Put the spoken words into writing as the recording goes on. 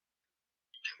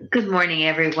Good morning,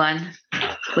 everyone.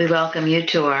 We welcome you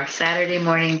to our Saturday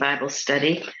morning Bible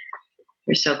study.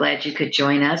 We're so glad you could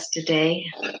join us today.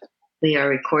 We are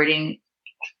recording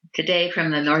today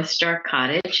from the North Star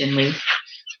Cottage, and we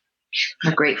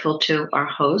are grateful to our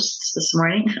hosts this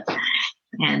morning.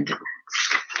 And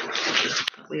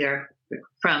we are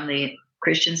from the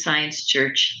Christian Science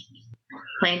Church,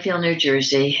 Plainfield, New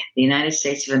Jersey, the United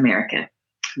States of America,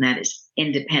 and that is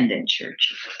Independent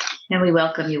Church. And we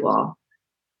welcome you all.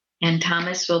 And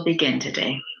Thomas will begin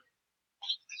today.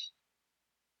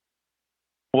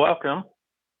 Welcome,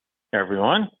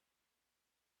 everyone.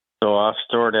 So I'll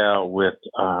start out with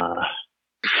our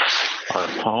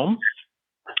poem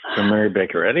from Mary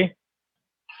Baker Eddy.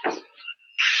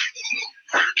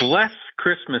 Bless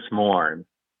Christmas morn,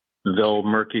 though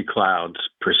murky clouds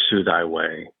pursue thy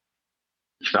way.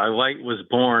 Thy light was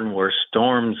born where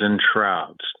storms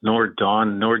enshrouds, nor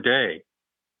dawn nor day.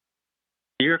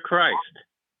 Dear Christ,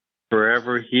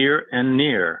 forever here and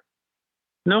near,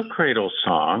 no cradle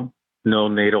song, no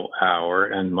natal hour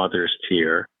and mother's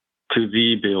tear to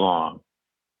thee belong.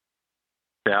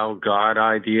 Thou God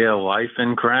idea, life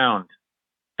and crowned,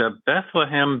 the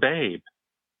Bethlehem babe,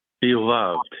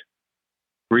 beloved,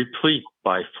 replete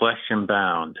by flesh and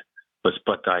bound, was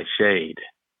but thy shade.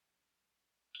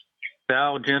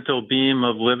 Thou gentle beam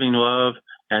of living love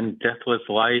and deathless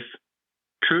life,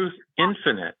 truth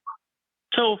infinite,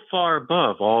 so far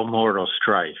above all mortal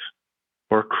strife,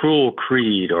 or cruel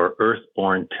creed or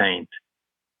earth-born taint,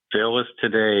 fill us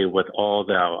today with all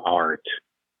thou art.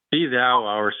 Be thou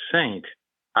our saint,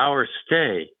 our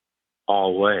stay,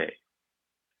 alway.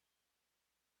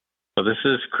 So this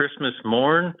is Christmas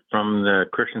Morn from the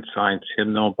Christian Science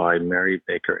hymnal by Mary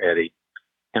Baker Eddy,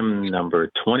 hymn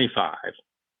number 25.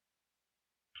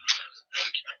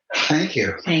 Thank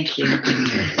you. Thank you.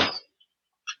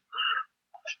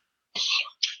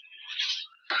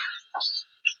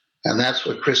 And that's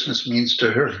what Christmas means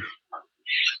to her.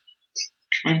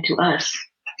 And to us.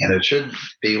 And it should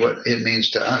be what it means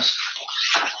to us.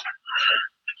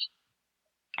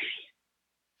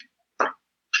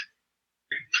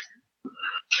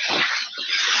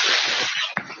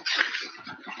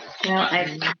 Well,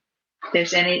 if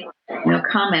there's any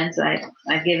comments,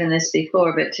 I've given this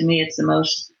before, but to me it's the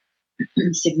most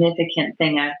significant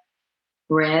thing I've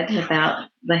read about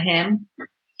the hymn.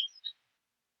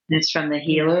 It's from the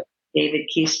healer, David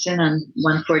Keaston, on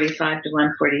 145 to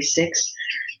 146,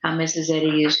 how Mrs.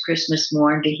 Eddy used Christmas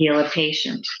morn to heal a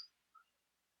patient.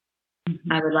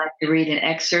 I would like to read an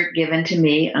excerpt given to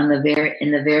me in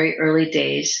the very early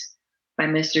days by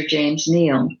Mr. James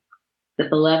Neal, the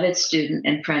beloved student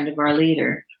and friend of our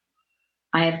leader.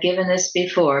 I have given this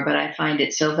before, but I find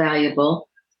it so valuable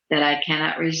that I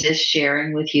cannot resist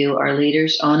sharing with you our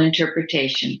leader's own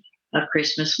interpretation of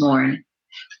Christmas morn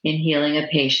in healing a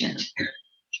patient.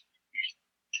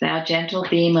 Thou gentle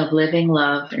beam of living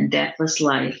love and deathless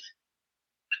life,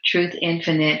 truth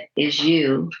infinite is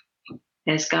you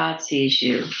as God sees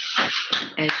you,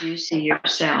 as you see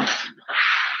yourself.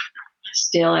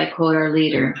 Still, I quote our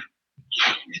leader,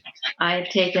 I have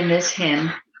taken this hymn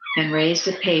and raised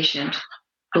a patient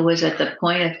who was at the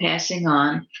point of passing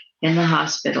on in the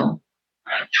hospital.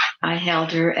 I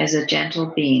held her as a gentle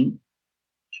beam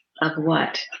of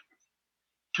what?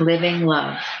 Living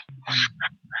love.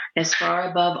 As far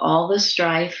above all the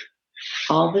strife,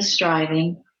 all the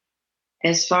striving,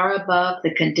 as far above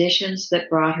the conditions that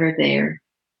brought her there,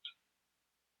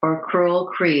 or cruel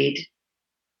creed,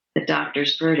 the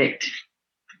doctor's verdict.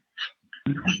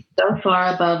 So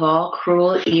far above all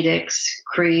cruel edicts,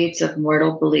 creeds of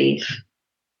mortal belief,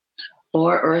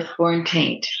 or earth-born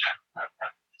taint,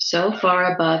 so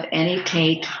far above any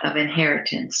taint of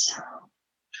inheritance.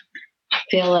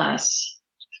 Fill us,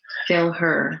 fill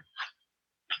her,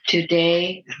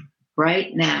 today,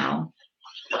 right now,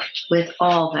 with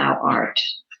all thou art.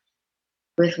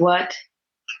 With what?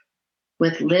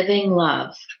 With living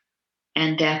love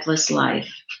and deathless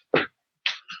life,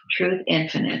 truth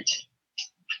infinite.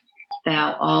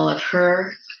 Thou all of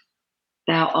her,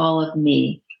 thou all of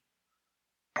me.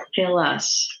 Fill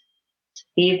us,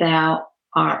 be thou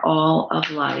our all of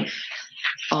life,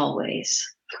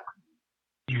 always.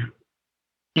 Yeah.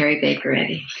 Mary Baker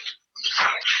Eddy.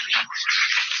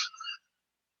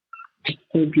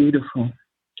 So beautiful.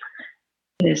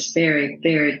 It is very,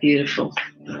 very beautiful.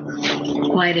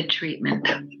 Quite a treatment.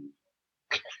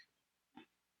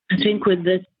 I think with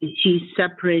this, she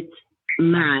separates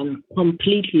man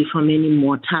completely from any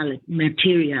mortality,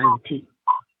 materiality.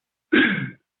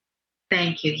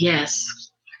 Thank you.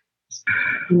 Yes.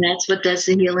 And that's what does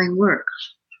the healing work.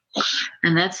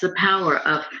 And that's the power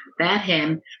of that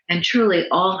hymn and truly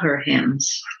all her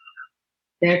hymns.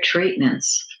 their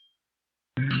treatments.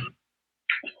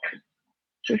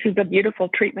 This is a beautiful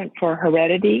treatment for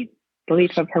heredity,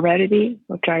 belief of heredity,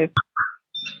 which I've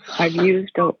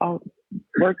used,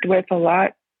 worked with a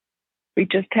lot. We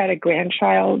just had a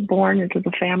grandchild born into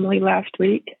the family last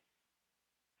week,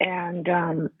 and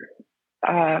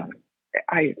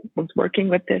I was working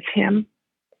with this hymn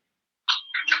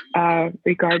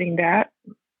regarding that.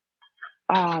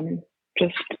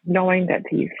 Just knowing that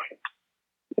he's,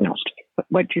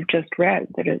 what you've just read,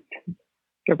 that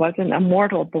there wasn't a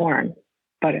mortal born,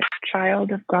 but a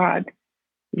child of God,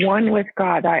 one with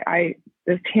God.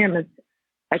 This hymn is,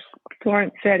 like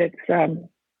Florence said,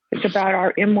 it's about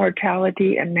our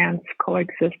immortality and man's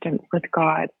coexistence with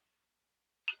God.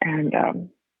 And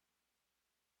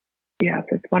yes,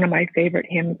 it's one of my favorite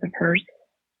hymns of hers.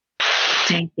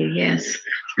 Thank you. Yes,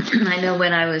 I know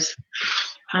when I was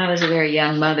a very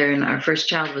young mother and our first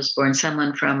child was born,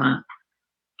 someone from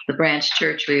the branch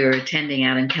church we were attending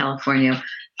out in California,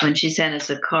 when she sent us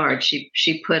a card,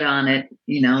 she put on it,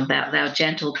 thou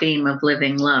gentle beam of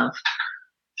living love.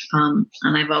 And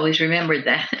I've always remembered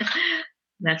that.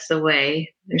 That's the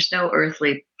way. There's no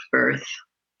earthly birth.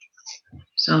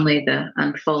 It's only the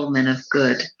unfoldment of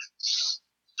good.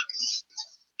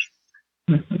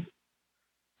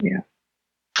 Yeah.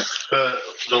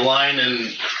 The line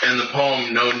in the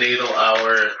poem, "No natal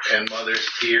hour and mother's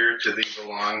tear to thee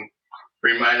belong,"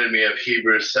 reminded me of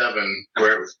Hebrews 7,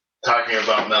 where it's talking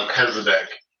about Melchizedek.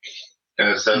 And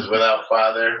it says, "Without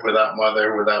father, without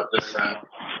mother, without descent,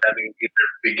 having neither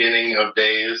beginning of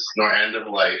days nor end of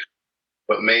life,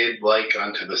 but made like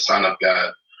unto the Son of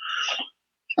God."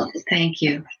 Thank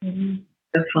you.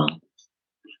 Beautiful.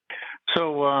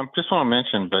 So just want to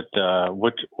mention, but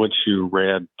what you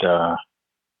read, the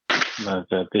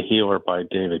Healer by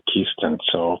David Keaston.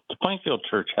 So the Plainfield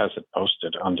Church has it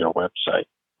posted on their website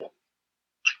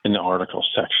in the article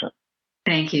section.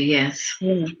 Thank you. Yes.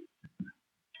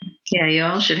 Yeah, you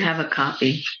all should have a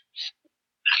copy.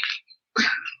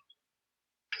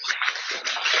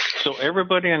 So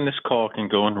everybody on this call can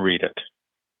go and read it.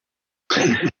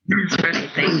 That's right.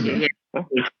 Thank you. Yeah.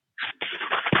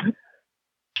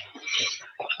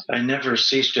 I never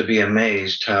cease to be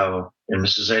amazed how, in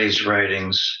Mrs. Eddy's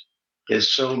writings,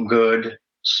 is so good,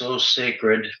 so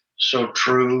sacred, so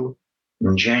true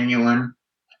and genuine.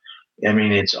 I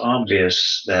mean, it's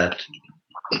obvious that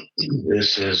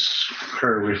this is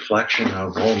her reflection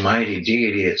of Almighty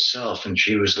Deity itself, and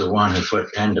she was the one who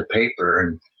put pen to paper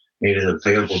and made it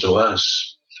available to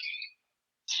us.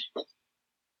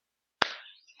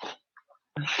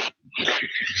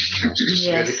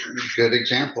 Yes. Good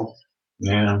example.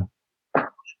 Yeah.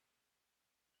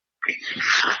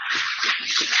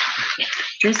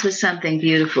 This was something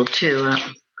beautiful too.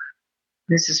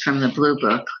 This is from the Blue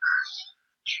Book,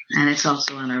 and it's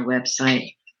also on our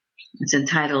website. It's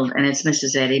entitled, and it's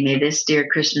Mrs. Eddy, "May this dear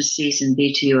Christmas season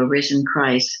be to you a risen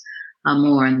Christ, a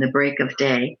morn, the break of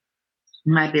day."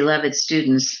 My beloved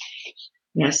students,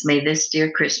 yes, may this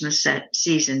dear Christmas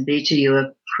season be to you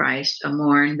a Christ, a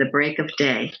morn, the break of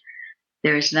day.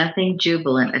 There is nothing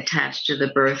jubilant attached to the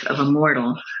birth of a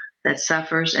mortal that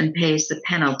suffers and pays the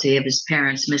penalty of his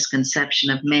parents'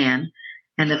 misconception of man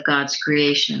and of God's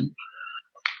creation.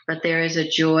 But there is a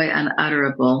joy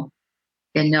unutterable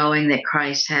in knowing that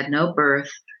Christ had no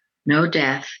birth, no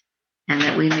death, and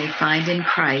that we may find in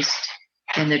Christ,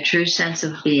 in the true sense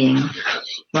of being,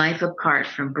 life apart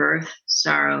from birth,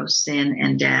 sorrow, sin,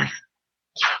 and death.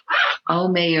 Oh,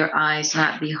 may your eyes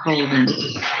not be holden,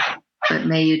 but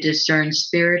may you discern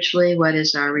spiritually what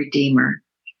is our Redeemer.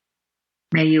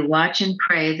 May you watch and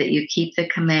pray that you keep the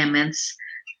commandments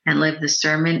and live the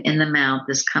Sermon in the Mount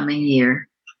this coming year.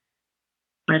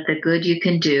 Let the good you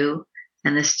can do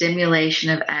and the stimulation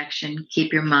of action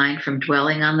keep your mind from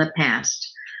dwelling on the past,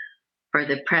 for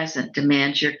the present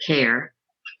demands your care,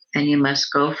 and you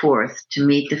must go forth to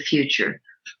meet the future,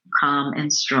 calm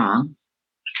and strong.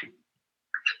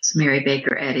 It's Mary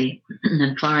Baker Eddy,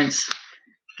 and Florence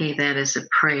gave that as a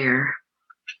prayer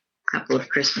a couple of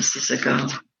Christmases ago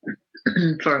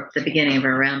for the beginning of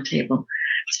our roundtable.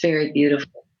 It's very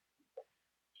beautiful.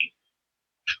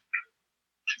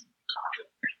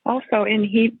 Also, in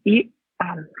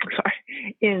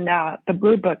the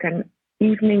Blue Book, an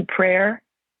evening prayer,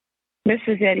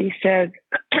 Mrs. Eddy says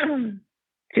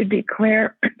to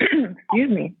declare,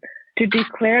 to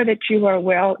declare that you are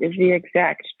well is the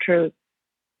exact truth.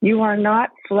 You are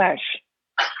not flesh,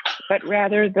 but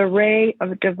rather the ray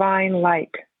of divine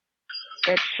light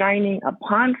that shining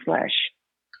upon flesh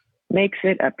makes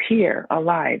it appear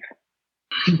alive.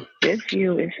 This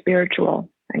view is spiritual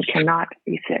and cannot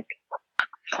be sick.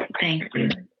 Thank you.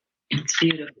 It's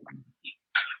beautiful.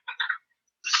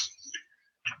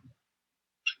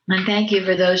 And thank you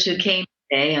for those who came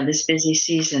today on this busy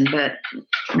season, but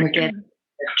we're getting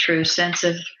a true sense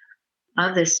of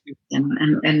this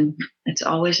season. And it's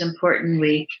always important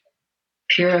we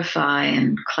purify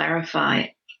and clarify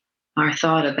our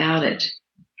thought about it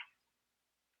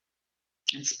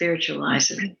and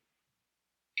spiritualize it.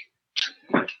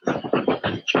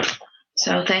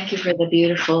 So thank you for the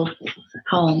beautiful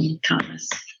poem, Thomas,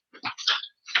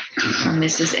 from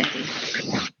Mrs. Eddy.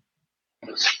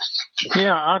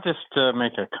 Yeah, I'll just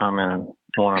make a comment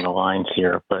on one of the lines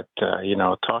here, but,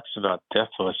 it talks about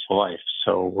deathless life.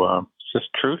 So this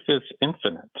truth is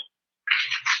infinite.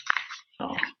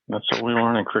 So that's what we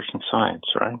learn in Christian Science,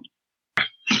 right?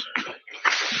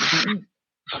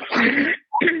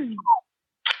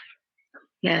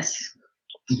 Yes.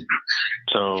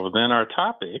 So then our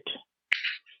topic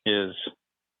is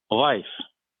life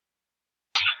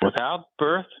without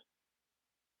birth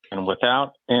and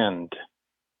without end,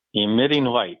 emitting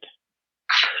light.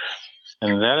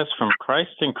 And that is from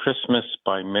Christ and Christmas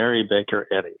by Mary Baker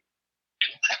Eddy.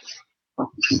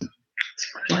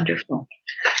 Wonderful.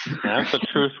 That's a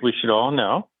truth we should all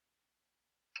know.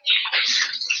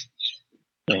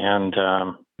 And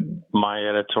my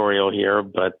editorial here,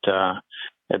 but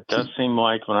it does seem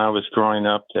like when I was growing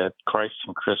up that Christ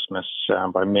and Christmas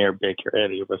by Mary Baker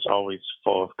Eddy was always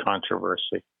full of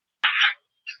controversy.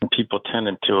 And people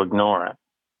tended to ignore it.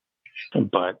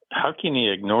 But how can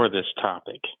you ignore this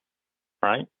topic,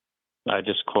 right? I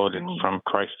just quoted from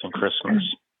Christ and Christmas.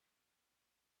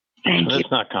 Thank you.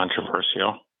 It's not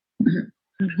controversial.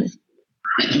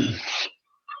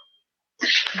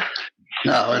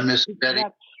 No, and Mrs. Betty,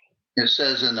 it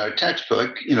says in our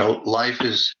textbook, life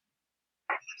is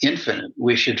infinite.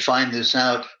 We should find this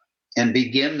out and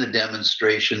begin the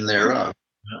demonstration thereof.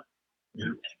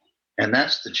 Yeah. And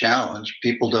that's the challenge.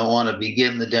 People don't want to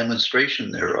begin the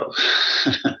demonstration thereof.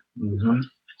 Mm-hmm.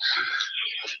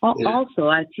 Also,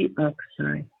 I feel. Oh,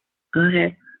 sorry. Go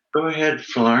ahead. Go ahead,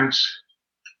 Florence.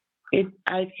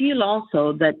 I feel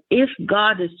also that if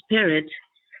God is spirit,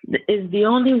 is the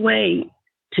only way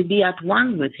to be at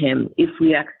one with Him if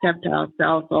we accept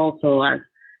ourselves also as,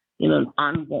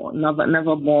 unborn,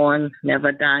 never born,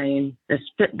 never dying. The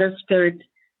spirit,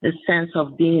 the sense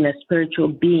of being a spiritual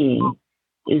being,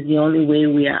 is the only way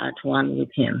we are at one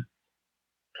with Him.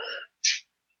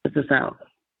 This is how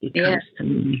it comes to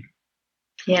me.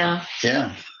 Yeah.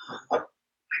 Yeah.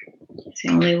 It's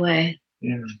the only way.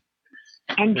 Yeah.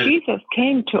 And Jesus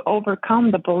came to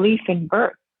overcome the belief in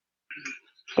birth.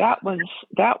 That was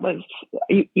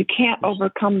you can't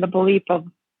overcome the belief of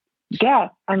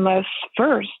death unless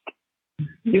first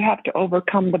you have to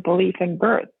overcome the belief in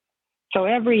birth. So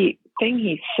everything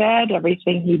he said,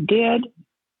 everything he did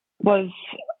was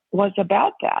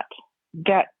about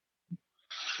that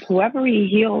whoever he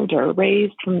healed or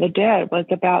raised from the dead was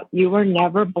about you were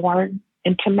never born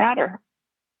into matter.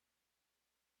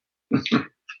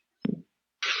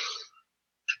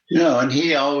 And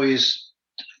he always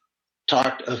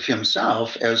talked of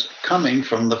himself as coming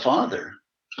from the Father,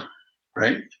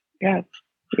 right? Yes.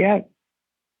 Yes.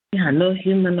 Yeah, no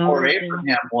human Or origin.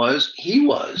 Abraham was, he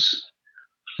was.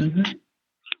 Mm-hmm.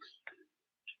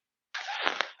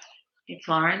 Hey,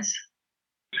 Florence?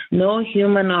 No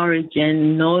human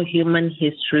origin, no human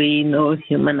history, no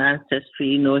human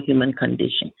ancestry, no human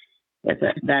condition.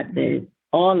 That is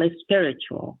all is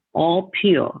spiritual, all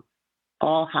pure,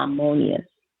 all harmonious,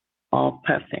 all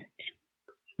perfect,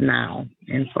 now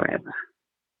and forever.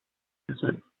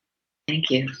 Thank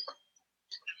you,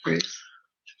 Bruce.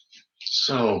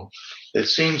 So it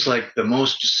seems like the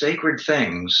most sacred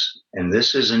things, and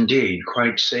this is indeed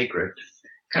quite sacred,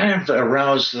 kind of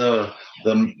arouse the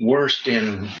worst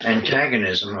in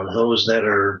antagonism of those that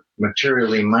are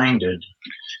materially minded.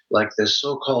 Like this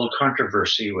so-called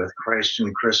controversy with Christ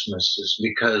and Christmas is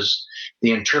because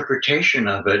the interpretation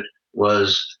of it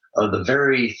was of the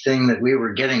very thing that we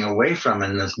were getting away from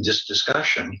in this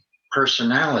discussion,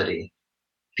 personality.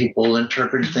 People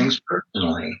interpret things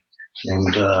personally.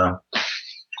 And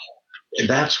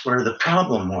that's where the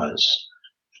problem was.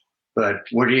 But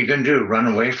what are you going to do? Run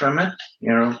away from it?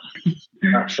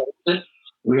 Not face it?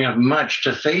 We have much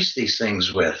to face these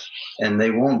things with, and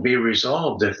they won't be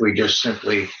resolved if we just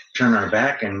simply turn our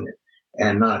back and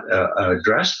not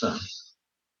address them.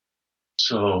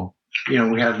 So,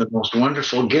 we have the most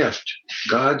wonderful gift,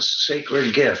 God's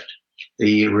sacred gift,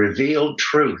 the revealed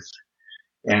truth.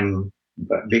 And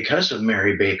because of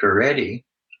Mary Baker Eddy,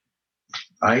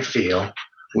 I feel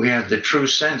we have the true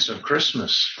sense of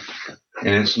Christmas. And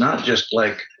it's not just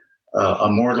like a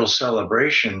mortal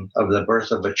celebration of the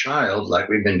birth of a child, like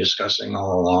we've been discussing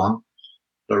all along,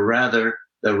 but rather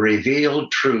the revealed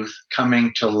truth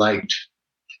coming to light.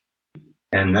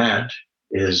 And that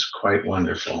is quite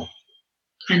wonderful.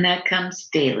 And that comes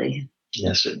daily.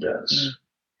 Yes, it does.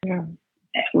 Yeah.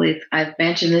 I've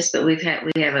mentioned this, but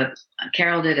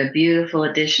Carol did a beautiful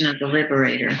edition of The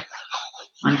Liberator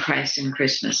on Christ and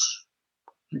Christmas.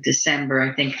 December,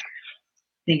 I think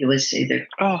it was either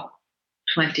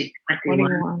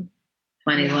 2021.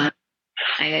 21.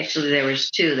 There was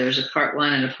two. There was a part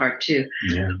 1 and a part 2.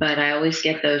 Yeah. But I always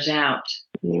get those out.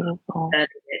 Beautiful.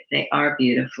 They are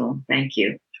beautiful. Thank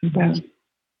you. Yeah.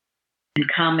 And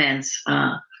comments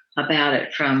about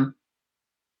it from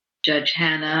Judge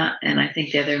Hannah, and I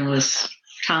think the other one was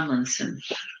Tomlinson.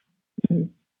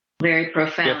 Very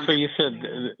profound. Yeah, so you said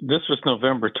this was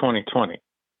November 2020.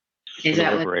 Is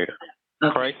that Liberator?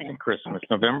 Okay. Christ and Christmas,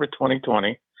 November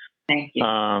 2020. Thank you.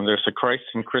 There's a Christ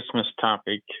and Christmas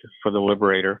topic for the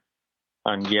Liberator.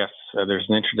 And yes, there's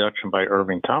an introduction by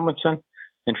Irving Tomlinson,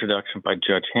 introduction by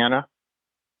Judge Hannah,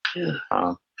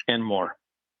 and more.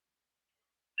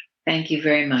 Thank you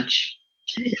very much.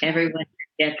 Everyone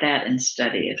get that and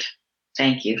study it.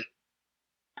 Thank you.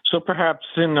 So perhaps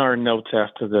in our notes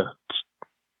after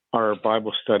our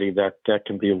Bible study, that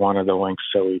can be one of the links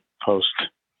that we post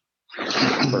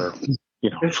for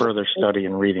further study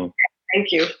and reading.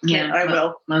 Thank you. Yeah, I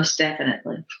will. Most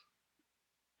definitely.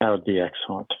 That would be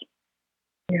excellent.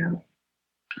 Yeah.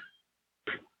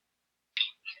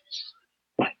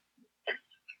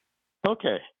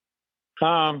 Okay.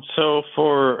 So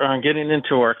for getting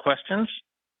into our questions,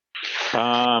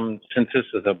 since this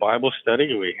is a Bible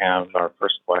study, we have our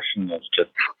first question that's just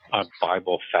a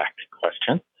Bible fact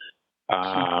question,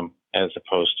 as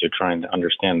opposed to trying to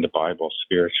understand the Bible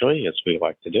spiritually, as we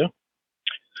like to do.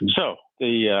 So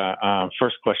the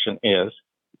first question is,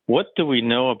 what do we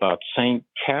know about St.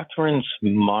 Catherine's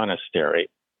Monastery?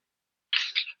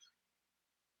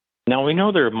 Now, we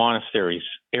know there are monasteries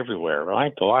everywhere,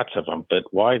 right? Lots of them, but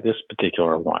why this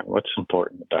particular one? What's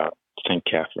important about St.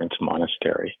 Catherine's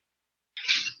Monastery?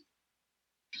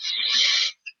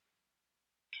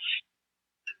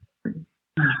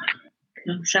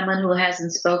 Someone who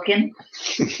hasn't spoken?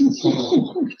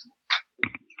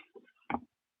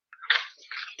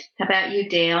 How about you,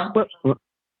 Dale?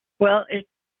 Well, it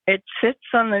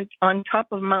sits on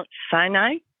top of Mount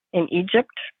Sinai in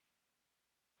Egypt.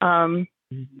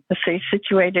 It's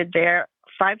situated there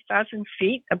 5,000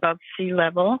 feet above sea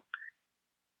level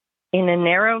in a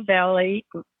narrow valley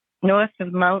north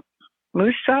of Mount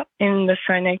Musa in the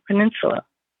Sinai Peninsula.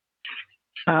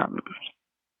 I'm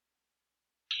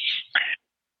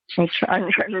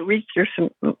trying to read through some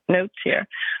notes here.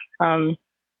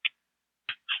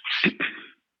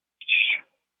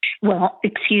 Well,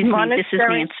 excuse me, this is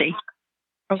Monastery. Nancy.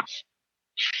 Oh.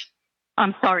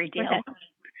 I'm sorry, Dale.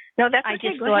 No, that's I okay.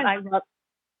 just Go thought ahead.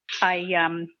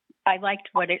 I liked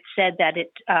what it said, that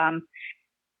it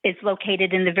is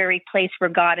located in the very place where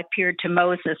God appeared to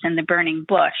Moses in the burning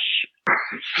bush.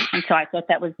 And so I thought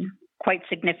that was quite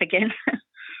significant.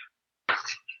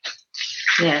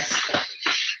 Yes.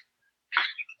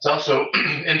 It's also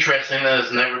interesting that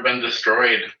it's never been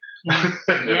destroyed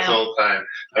this whole time.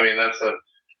 I mean, that's a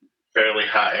fairly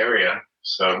hot area.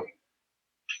 So.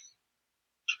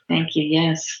 Thank you.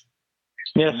 Yes.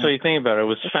 Yeah, so you think about it, it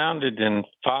was founded in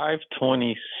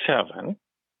 527.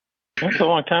 That's a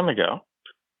long time ago,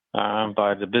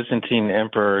 by the Byzantine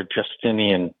Emperor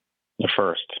Justinian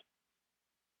I.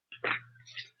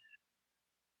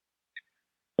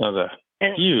 So the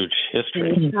huge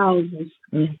history.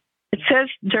 It says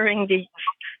during the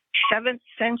 7th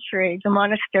century, the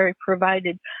monastery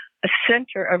provided a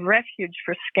center of refuge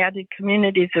for scattered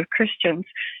communities of Christians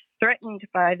threatened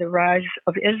by the rise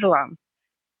of Islam.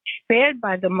 Spared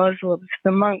by the Muslims,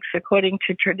 the monks, according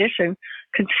to tradition,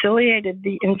 conciliated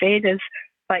the invaders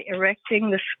by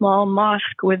erecting the small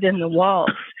mosque within the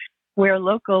walls, where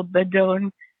local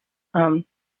Bedouin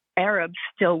Arabs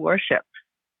still worship.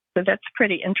 So that's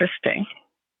pretty interesting.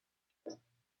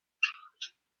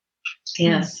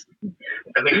 Yes.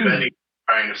 I think Betty's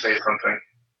trying to say something.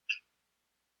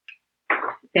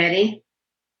 Betty?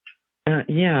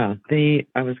 Yeah,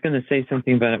 I was going to say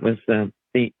something about it was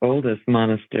the oldest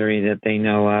monastery that they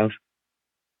know of.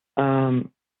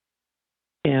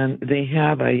 And they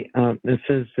have it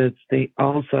says that they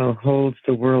also holds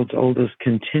the world's oldest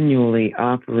continually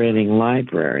operating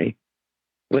library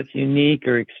with unique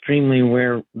or extremely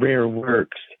rare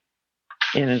works.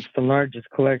 And it's the largest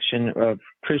collection of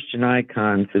Christian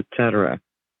icons, etc.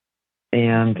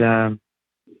 And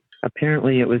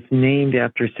apparently it was named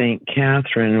after St.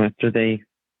 Catherine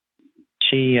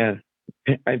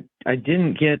I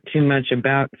didn't get too much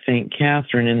about St.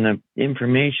 Catherine in the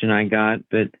information I got,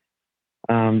 but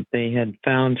they had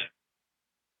found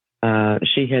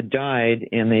she had died,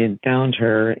 and they had found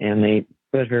her, and they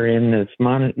put her in this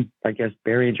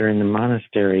buried her in the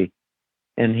monastery,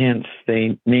 and hence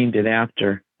they named it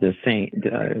after the saint,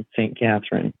 Saint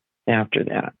Catherine, after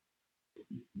that.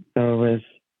 So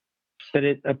but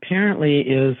it apparently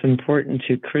is important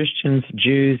to Christians,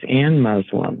 Jews, and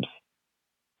Muslims.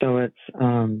 So it's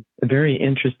a very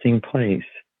interesting place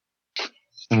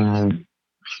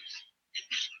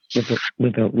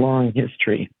with a long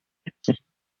history.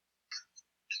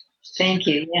 Thank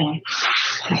you. Yeah.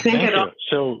 Thank you.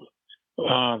 So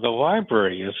the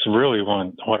library is really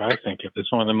what I think of is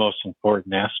one of the most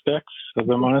important aspects of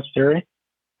the monastery.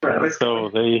 So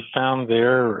they found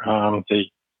there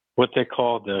what they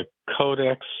call the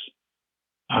Codex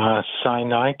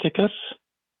Sinaiticus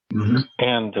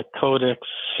and the Codex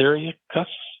Syriacus.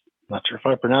 Not sure if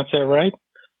I pronounced that right.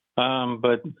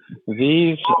 But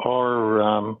these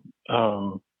are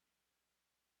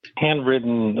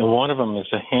handwritten. One of them is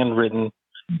a handwritten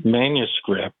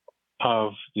manuscript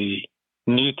of the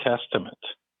New Testament.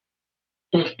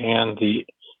 And the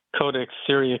Codex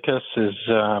Syriacus is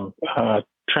a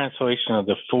translation of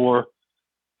the 4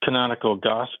 canonical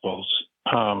Gospels,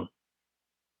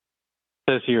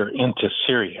 says here, into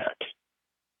Syriac.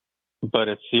 But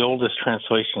it's the oldest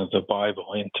translation of the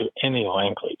Bible into any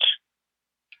language.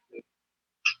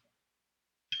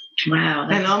 Wow.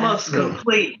 And almost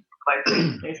complete.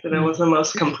 They said it was the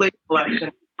most complete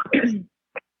collection.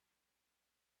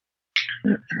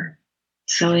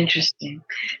 So interesting.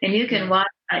 And you can watch,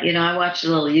 I watched a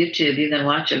little YouTube. You can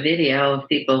watch a video of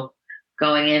people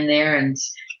going in there and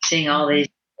seeing all these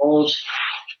old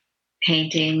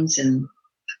paintings and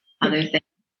other things.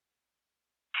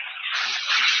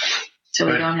 So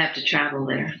we don't have to travel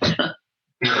there.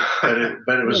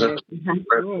 but it was a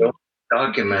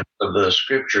document of the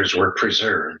scriptures were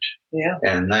preserved. Yeah.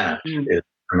 And that is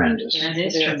tremendous. That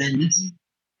is tremendous.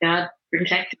 God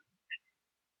protect.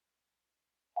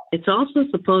 It's also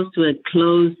supposed to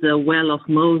enclose the well of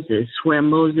Moses, where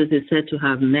Moses is said to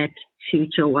have met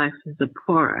future wife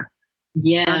Zipporah.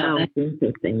 Yeah. That was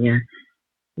interesting, yeah.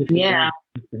 Yeah.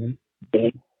 And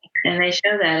they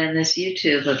show that in this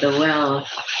YouTube of the well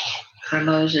where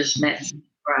Moses met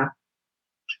Zipporah.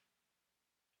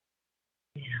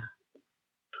 Yeah.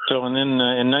 So, and then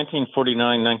in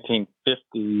 1949,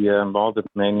 1950, all the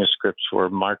manuscripts were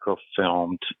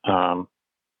microfilmed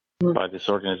by this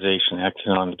organization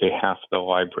acting on behalf of the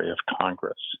Library of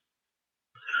Congress.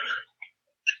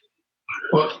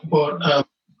 But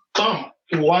Tom,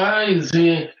 why is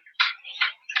it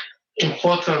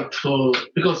important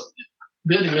because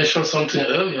they mentioned something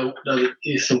earlier that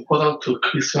it's important to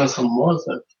Christians and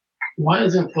Muslims. Why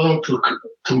is it important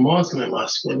to Muslims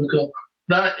as well? Because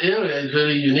that area is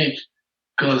very unique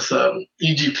because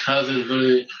Egypt has a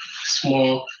very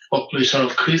small population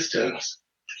of Christians,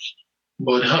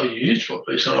 but they have a huge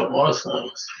population of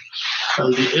Muslims.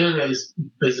 And the area is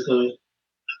basically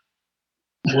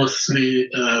mostly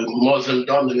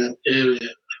Muslim-dominant area.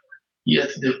 Yet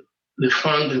they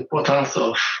found the importance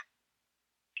of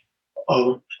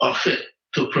it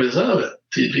to preserve it.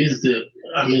 It is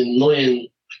knowing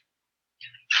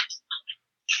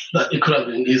that it could have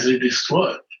been easily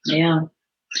destroyed. Yeah.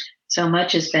 So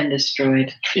much has been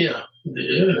destroyed. Yeah.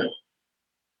 Do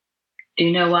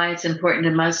you know why it's important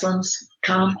to Muslims,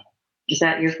 Tom? Is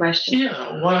that your question?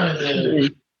 Yeah. Why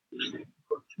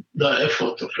the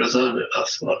effort to preserve it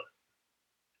as well?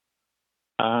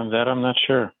 That I'm not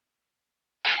sure.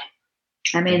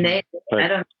 I mean, they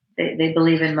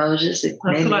believe in Moses. That's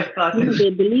what I thought. They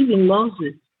believe in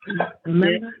Moses.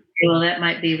 Remember? Well, that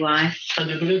might be why. And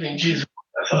they believe in Jesus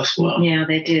as well. Yeah,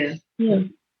 they do. Yeah.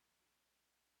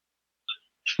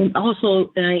 And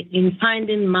also, in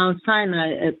Finding Mount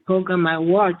Sinai, a program I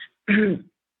watched,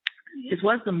 it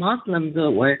was the Muslims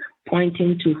that were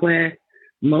pointing to where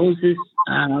Moses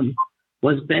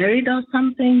was buried or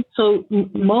something. So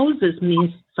Moses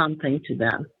means something to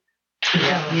them.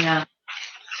 Yeah.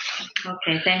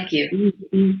 Okay, thank you.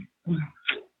 I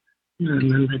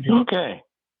remember that. Okay.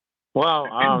 Well,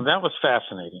 that was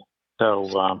fascinating.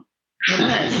 So, It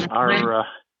was.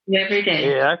 Every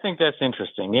day. Yeah, I think that's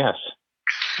interesting. Yes.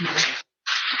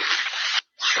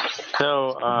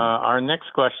 So, our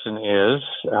next question is,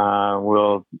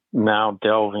 we'll now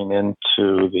delving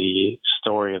into the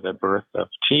story of the birth of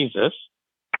Jesus.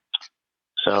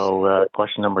 So,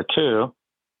 question number 2.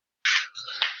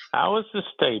 How is the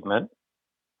statement,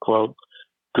 quote,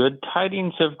 "good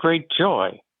tidings of great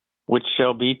joy, which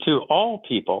shall be to all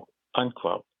people,"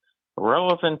 unquote,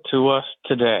 relevant to us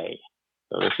today?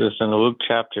 So this is in Luke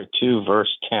chapter 2,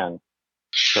 verse 10.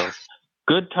 So,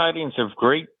 good tidings of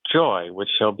great joy, which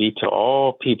shall be to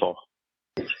all people.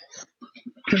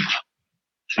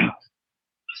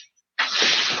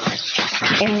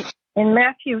 In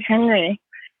Matthew Henry,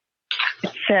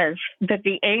 it says that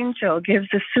the angel gives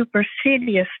a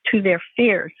supersedious to their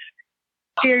fears.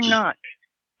 Fear not,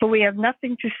 for we have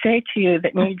nothing to say to you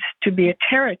that needs to be a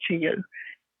terror to you.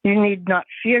 You need not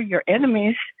fear your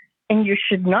enemies, and you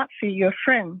should not fear your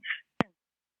friends.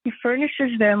 He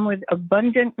furnishes them with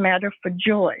abundant matter for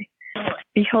joy.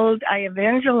 Behold, I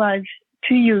evangelize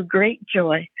to you great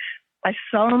joy. I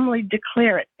solemnly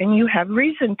declare it, and you have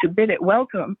reason to bid it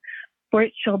welcome, for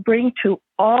it shall bring to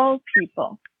all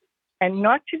people, and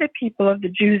not to the people of the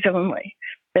Jews only,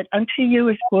 that unto you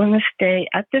is born this day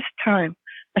at this time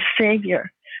a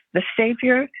Savior, the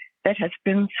Savior that has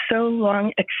been so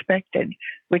long expected,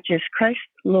 which is Christ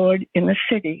Lord in the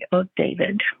city of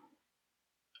David.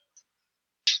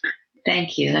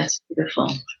 Thank you. That's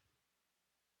beautiful.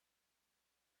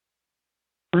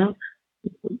 Well,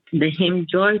 the hymn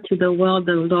 "Joy to the World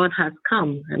the Lord has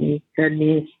come," and it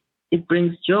certainly it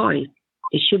brings joy.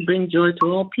 It should bring joy to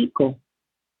all people,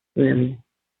 really.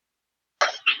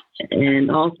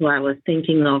 And also, I was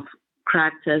thinking of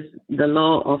Crater's "The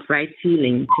Law of Right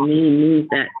Feeling." To me, it means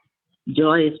that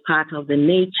joy is part of the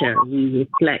nature we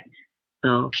reflect.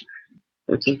 So,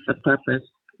 this is the purpose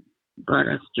brought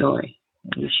us joy.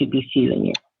 You should be feeling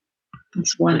it.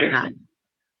 It's wonderful.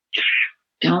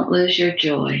 Don't lose your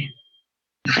joy.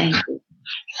 Thank you.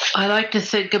 I like to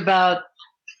think about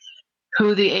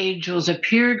who the angels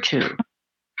appeared to.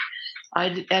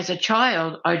 As a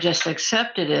child, I just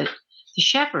accepted it. The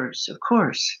shepherds, of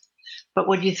course. But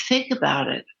when you think about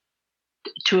it,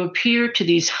 to appear to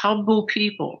these humble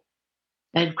people,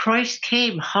 and Christ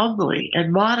came humbly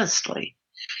and modestly.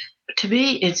 To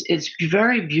me, it's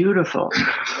very beautiful,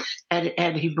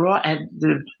 and he brought, and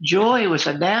the joy was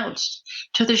announced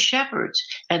to the shepherds,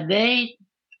 and they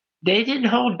didn't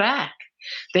hold back.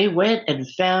 They went and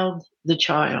found the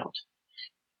child.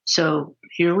 So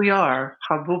here we are,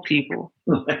 humble people,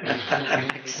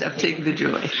 accepting the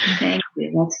joy. Thank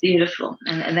you. That's beautiful,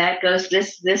 and that goes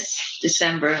this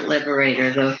December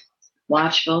Liberator, the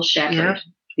Watchful Shepherd. Yep.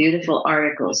 Beautiful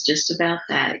articles just about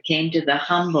that. It came to the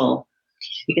humble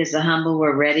because the humble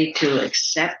were ready to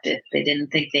accept it. They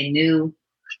didn't think they knew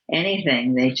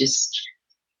anything. They just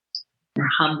were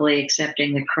humbly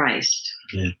accepting the Christ.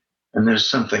 Yeah. And there's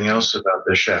something else about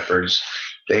the shepherds.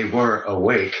 They were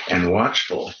awake and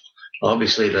watchful.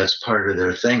 Obviously, that's part of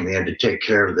their thing. They had to take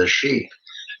care of the sheep,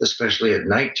 especially at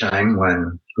nighttime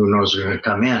when who knows who's going to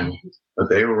come in. But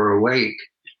they were awake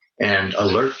and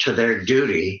alert to their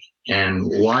duty and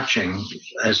watching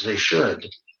as they should.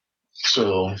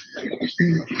 So,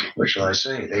 what shall I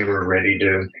say? They were ready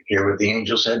to hear what the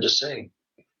angels had to say.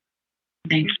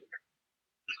 Thank you.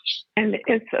 And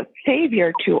it's a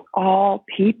savior to all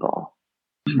people.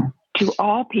 To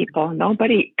all people.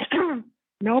 Nobody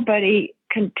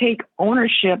can take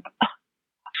ownership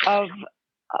of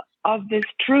this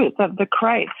truth of the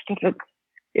Christ.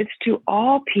 It's to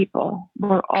all people.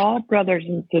 We're all brothers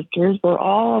and sisters. We're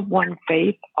all of one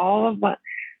faith, all of one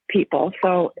people.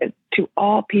 So to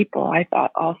all people, I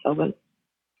thought also was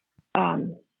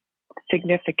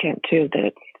significant too, that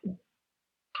it's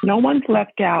no one's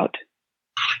left out.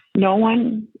 No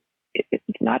one,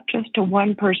 it's not just to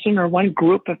one person or one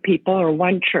group of people or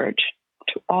one church,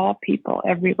 to all people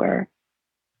everywhere.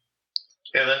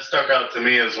 Yeah, that stuck out to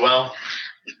me as well,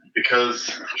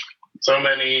 because so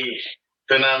many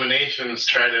denominations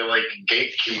try to like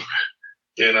gatekeep,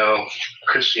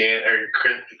 Christianity or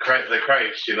the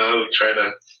Christ, try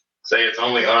to say it's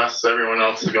only us, everyone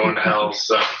else is going to hell.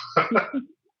 So,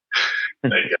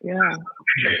 yeah.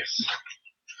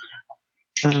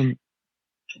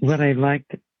 What I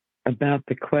liked about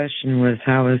the question was,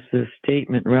 how is this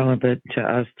statement relevant to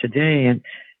us today? And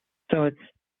so it's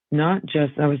not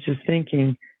just, I was just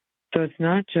thinking, so it's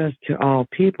not just to all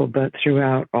people, but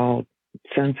throughout all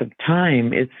sense of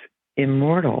time. It's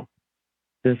immortal,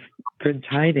 this good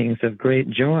tidings of great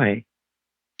joy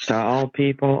to all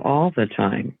people all the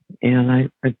time. And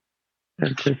and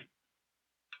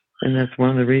that's one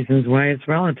of the reasons why it's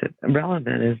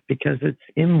relevant is because it's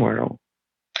immortal.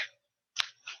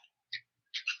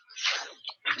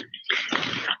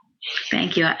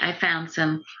 Thank you. I found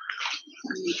some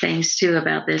things too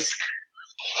about this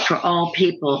for all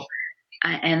people.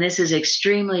 And this is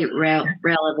extremely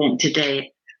relevant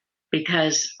today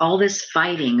because all this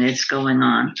fighting that's going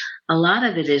on, a lot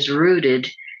of it is rooted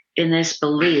in this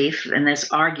belief and this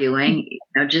arguing,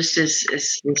 just as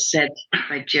was said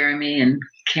by Jeremy and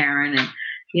Karen, and,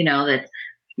 that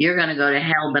you're going to go to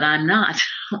hell, but I'm not.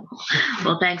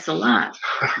 Well, thanks a lot.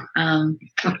 And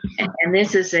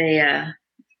this is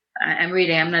I'm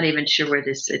reading, I'm not even sure where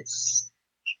it's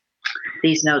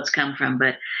these notes come from,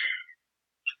 but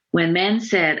when men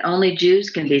said only Jews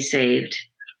can be saved,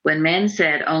 when men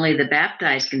said only the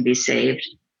baptized can be saved,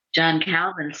 John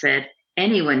Calvin said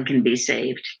anyone can be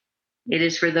saved. It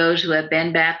is for those who have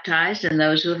been baptized and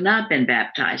those who have not been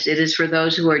baptized. It is for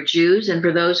those who are Jews and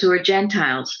for those who are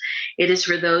Gentiles. It is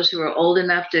for those who are old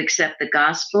enough to accept the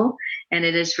gospel, and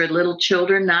it is for little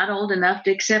children not old enough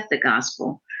to accept the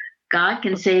gospel. God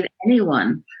can save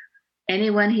anyone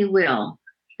he will.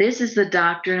 This is the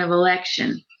doctrine of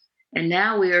election. And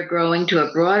now we are growing to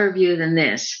a broader view than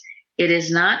this. It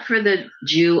is not for the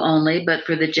Jew only, but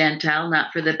for the Gentile,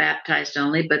 not for the baptized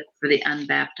only, but for the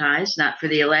unbaptized, not for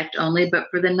the elect only, but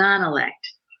for the non-elect.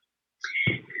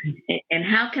 And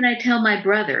how can I tell my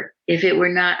brother if it were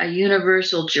not a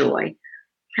universal joy?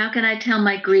 How can I tell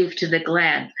my grief to the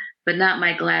glad, but not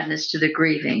my gladness to the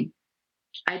grieving?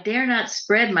 I dare not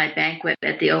spread my banquet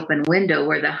at the open window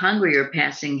where the hungry are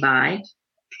passing by.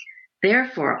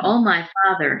 Therefore, O my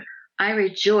Father, I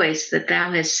rejoice that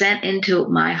thou hast sent into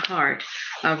my heart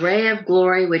a ray of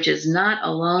glory which is not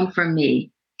alone for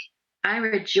me. I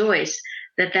rejoice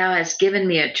that thou hast given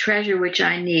me a treasure which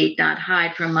I need not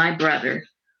hide from my brother.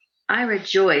 I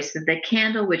rejoice that the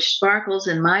candle which sparkles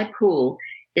in my pool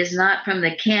is not from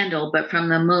the candle, but from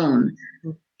the moon.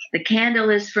 The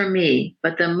candle is for me,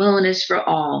 but the moon is for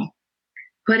all.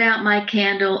 Put out my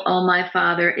candle, O my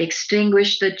Father,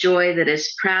 extinguish the joy that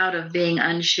is proud of being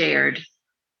unshared.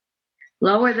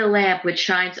 Lower the lamp which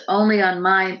shines only on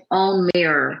my own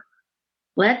mirror.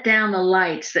 Let down the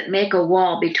lights that make a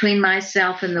wall between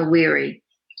myself and the weary.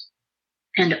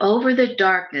 And over the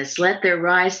darkness let there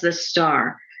rise the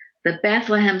star, the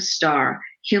Bethlehem star,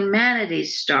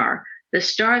 humanity's star, the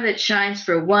star that shines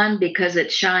for one because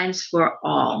it shines for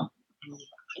all.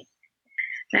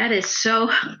 That is so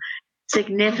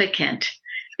significant,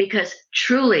 because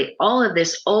truly all of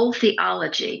this old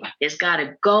theology has got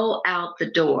to go out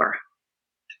the door.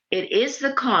 It is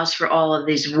the cause for all of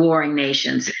these warring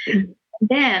nations.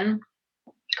 Then,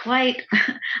 I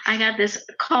got this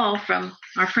call from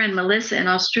our friend Melissa in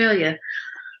Australia,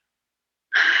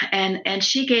 and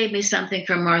she gave me something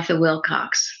from Martha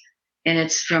Wilcox, and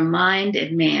it's from Mind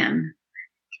and Man.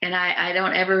 And I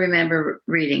don't ever remember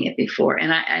reading it before.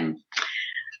 And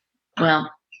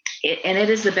it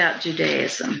is about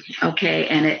Judaism, okay?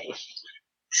 And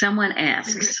someone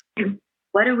asks,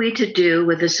 what are we to do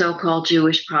with the so-called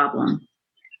Jewish problem?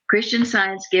 Christian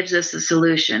Science gives us a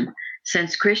solution.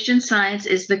 Since Christian Science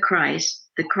is the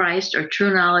Christ or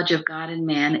true knowledge of God and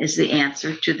man is the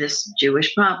answer to this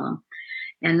Jewish problem.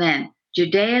 And then,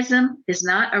 Judaism is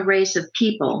not a race of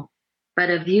people, but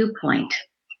a viewpoint.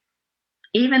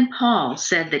 Even Paul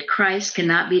said that Christ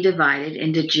cannot be divided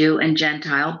into Jew and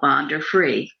Gentile, bond or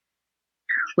free.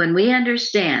 When we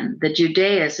understand that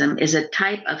Judaism is a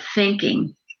type of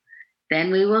thinking, then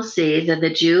we will see that the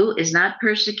Jew is not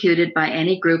persecuted by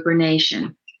any group or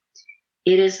nation.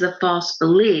 It is the false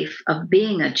belief of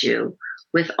being a Jew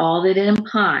with all that it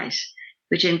implies,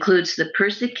 which includes the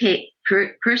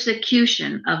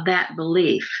persecution of that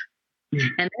belief.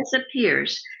 And this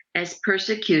appears as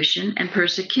persecution and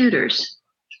persecutors.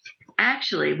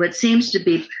 Actually, what seems to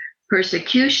be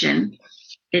persecution,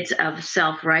 it's of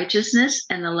self-righteousness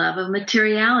and the love of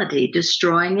materiality,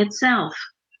 destroying itself.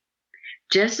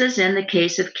 Just as in the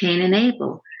case of Cain and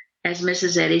Abel, as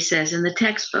Mrs. Eddy says in the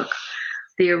textbook,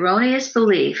 the erroneous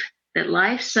belief that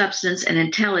life, substance, and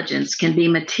intelligence can be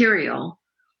material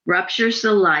ruptures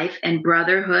the life and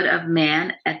brotherhood of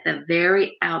man at the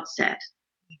very outset.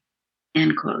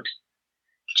 End quote.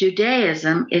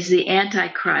 Judaism is the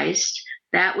Antichrist,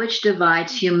 that which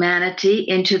divides humanity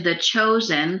into the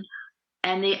chosen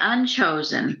and the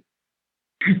unchosen,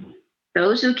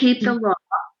 those who keep the law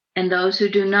and those who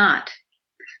do not.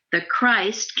 The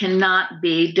Christ cannot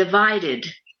be divided.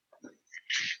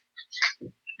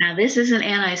 Now, this isn't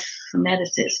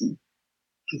anti-Semitism.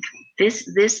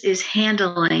 This is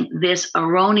handling this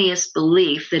erroneous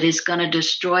belief that is going to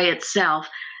destroy itself.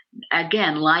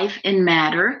 Again, life in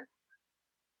matter,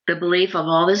 the belief of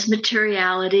all this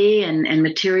materiality and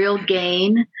material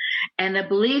gain, and the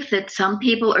belief that some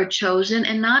people are chosen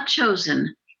and not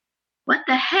chosen. What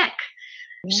the heck?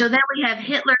 So then we have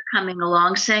Hitler coming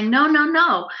along saying,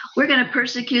 no, we're going to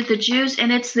persecute the Jews,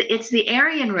 and it's the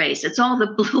Aryan race. It's all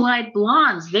the blue-eyed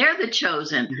blondes. They're the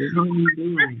chosen.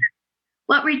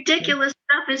 What ridiculous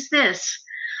stuff is this?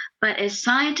 But as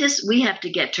scientists, we have to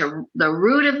get to the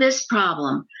root of this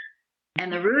problem.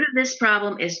 And the root of this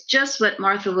problem is just what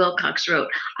Martha Wilcox wrote.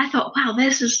 I thought, wow,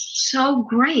 this is so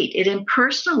great. It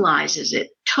impersonalizes it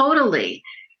totally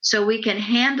so we can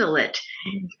handle it.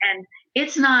 And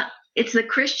it's not it's the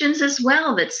Christians as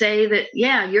well that say that,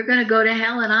 yeah, you're going to go to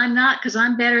hell and I'm not because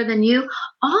I'm better than you.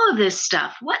 All of this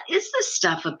stuff. What is this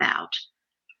stuff about?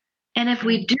 And if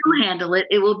we do handle it,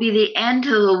 it will be the end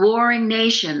to the warring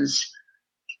nations.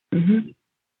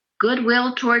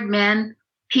 Goodwill toward men,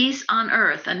 peace on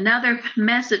earth. Another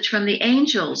message from the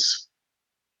angels.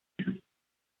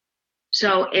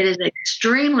 So it is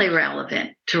extremely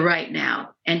relevant to right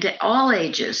now and to all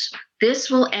ages.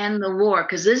 This will end the war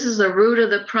because this is the root of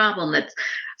the problem, that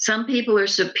some people are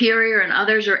superior and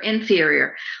others are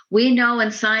inferior. We know in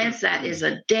science that is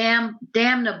a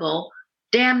damnable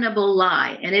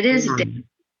lie, and it is.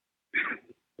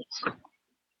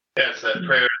 Yes, that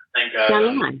prayer. Thank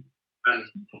God.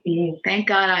 Thank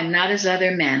God I'm not as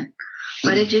other men.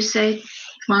 What did you say,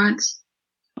 Florence?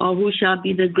 Or who shall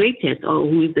be the greatest, or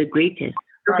who is the greatest?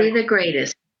 Who be the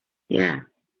greatest? Yeah.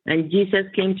 And Jesus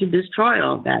came to destroy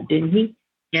all that, didn't he?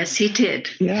 Yes, he did.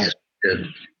 Yes, he did.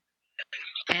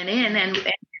 And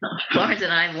Florence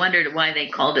and I wondered why they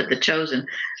called it the chosen,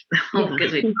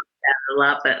 because we talked about it a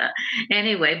lot. But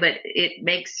anyway, but it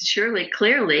makes surely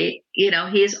clearly, he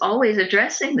is always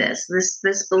addressing this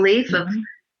belief of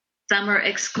some are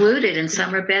excluded and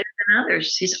some are better than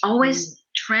others. He's always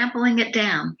trampling it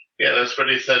down. Yeah, that's what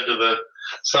he said to the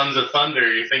sons of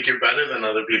thunder. You think you're better than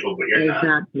other people, but you're not.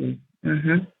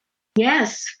 Exactly.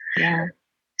 Yes. Yeah.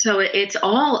 So it's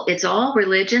all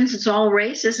religions, it's all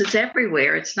races, it's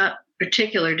everywhere. It's not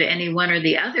particular to any one or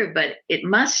the other, but it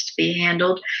must be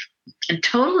handled and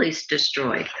totally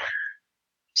destroyed.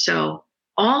 So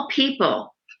all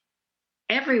people,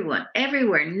 everyone,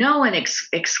 everywhere, no one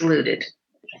excluded.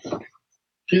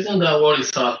 Isn't that what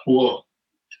is at war?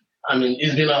 I mean,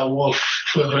 it's been at war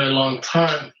for a very long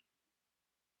time.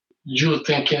 Jews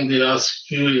thinking they are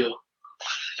superior,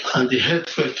 and the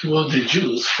hatred toward the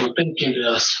Jews for thinking they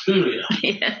are superior.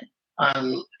 Yeah.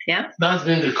 And that's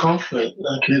been the conflict.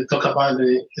 Like they talk about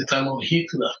the time of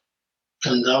Hitler,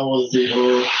 and that was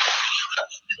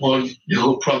what the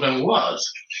whole problem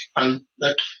was. And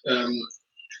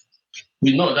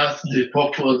we know that's the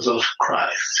purpose of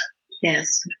Christ.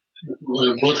 Yes.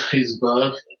 Both his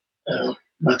birth,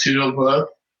 material birth,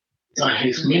 and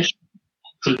his mission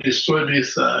to destroy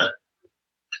this,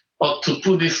 or to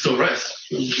put this to rest,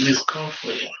 this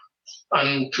conflict.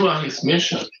 And throughout his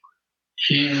mission,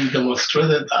 he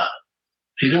demonstrated that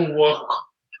he didn't walk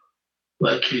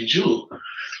like a Jew,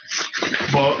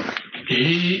 but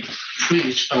he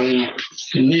preached and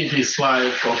he lived his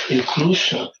life of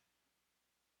inclusion.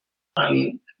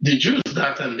 And the Jews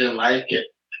that time didn't like it.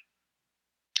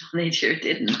 They sure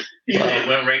didn't. Yeah, he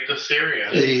went right to Syria.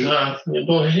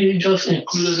 But he just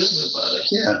included everybody.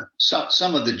 Yeah,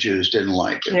 some of the Jews didn't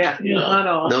like it. Yeah, not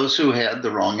all. Those who had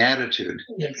the wrong attitude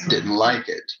didn't like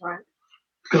it. Right.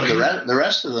 The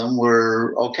rest of them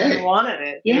were okay. They wanted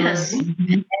it. Yes,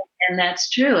 and that's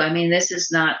true. I mean, this is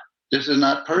not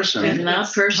personal. It's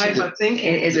not personal. Type of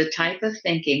thinking. It is a type of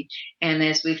thinking. And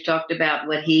as we've talked about,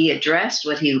 what he addressed,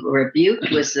 what he rebuked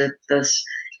was this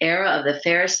era of the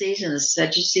Pharisees and the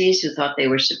Sadducees who thought they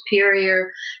were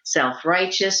superior,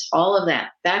 self-righteous, all of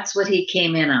that. That's what he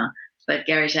came in on. But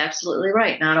Gary's absolutely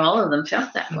right. Not all of them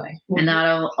felt that way. And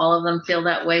not all of them feel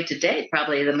that way today.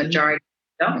 Probably the majority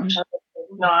don't.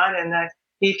 Not, and that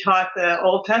he taught the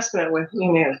Old Testament with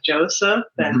Joseph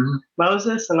and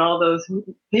Moses and all those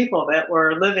people that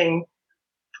were living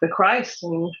the Christ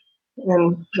and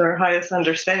in their highest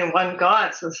understanding, one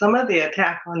God. So some of the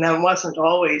attack on them wasn't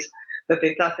always that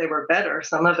they thought they were better.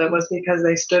 Some of it was because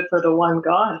they stood for the one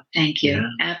God. Thank you. Yeah.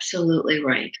 Absolutely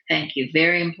right. Thank you.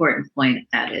 Very important point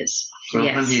that is. Well,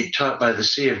 yes. When he taught by the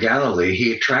Sea of Galilee,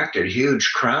 he attracted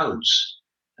huge crowds.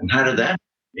 And how did that?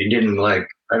 He didn't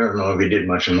I don't know if he did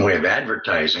much in the way of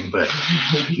advertising, but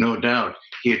no doubt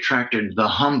he attracted the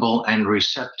humble and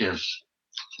receptive,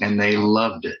 and they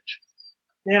loved it.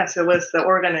 Yes, it was the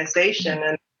organization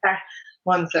and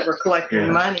ones that were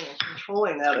collecting money and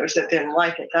controlling others that didn't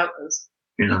like it. That was,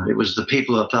 it was the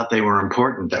people that thought they were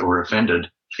important that were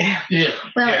offended. Yeah.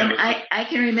 Well, and I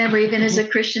can remember even as a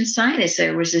Christian Scientist,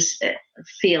 there was this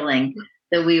feeling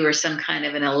that we were some kind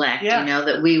of an elect,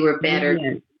 that we were better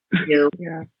than you.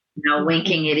 Yeah.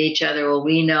 Winking at each other. Well,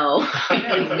 we know,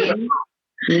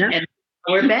 and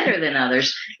we're better than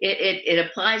others. It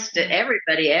applies to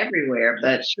everybody everywhere,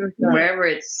 but wherever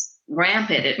it's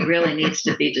rampant, it really needs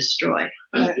to be destroyed.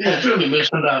 I really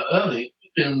mentioned that early.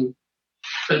 I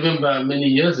remember many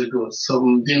years ago,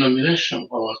 some denomination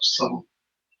or some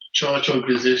church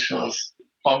organizations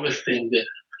always think that.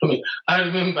 I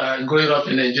remember growing up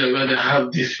in Nigeria where they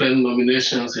have different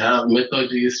denominations. They have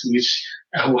Methodists, which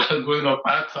I was growing up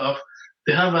part of.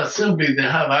 They have Assembly, they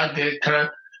have Anglican,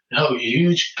 they have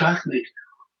huge Catholic.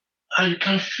 And you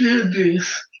can feel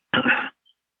this.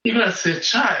 Even as a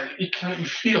child, you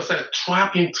feel yourself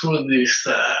trapped into this.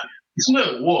 It's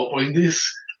not a war, but this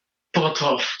thought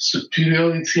of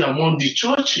superiority among the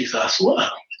churches as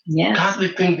well. Yes.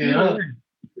 Catholic think they are.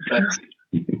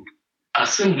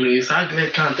 Assemblies,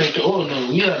 Anglican think, oh no,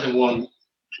 we are the one.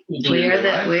 We're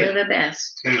the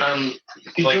best.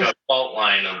 It's like a fault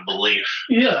line of belief.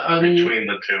 Yeah, I mean, between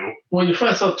the two. When you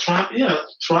first start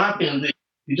trapping, it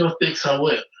just takes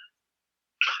away.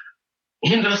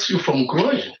 Hinders you from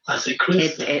growing as a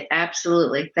Christian. It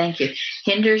absolutely, thank you.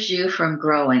 Hinders you from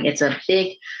growing. It's a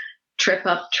big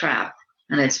trip-up trap,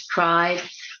 and it's pride,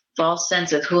 false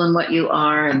sense of who and what you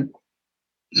are, and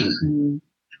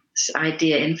this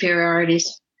idea, inferiority,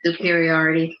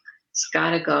 superiority. It's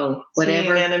got to go.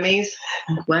 Whatever. Seeing enemies.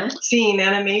 What? Seeing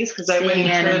enemies, because I went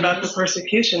and said about the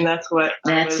persecution. That's what.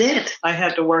 I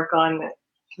had to work on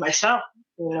myself.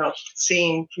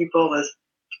 Seeing people as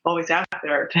always out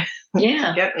there to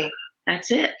get me.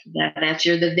 That's it. That's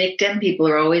you're the victim. People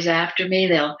are always after me.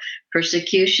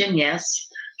 Persecution, yes.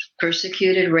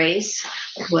 Persecuted race.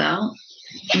 Well,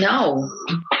 no.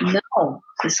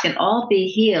 This can all be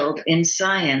healed in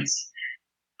science.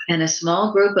 And a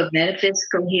small group of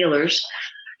metaphysical healers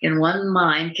in one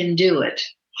mind can do it.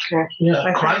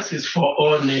 Yeah, Christ is for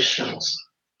all nations.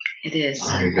 It is.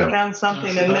 I found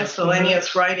something in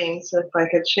miscellaneous writings, if I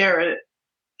could share it.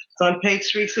 It's on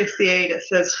page 368. It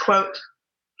says, quote,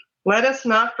 "Let us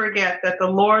not forget that the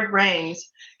Lord reigns,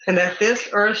 and that this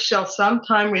earth shall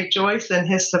sometime rejoice in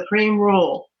his supreme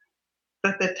rule,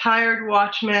 that the tired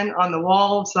watchmen on the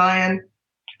wall of Zion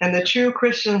and the true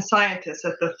Christian scientists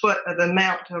at the foot of the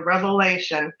Mount of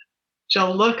Revelation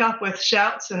shall look up with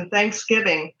shouts and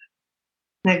thanksgiving,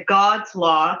 that God's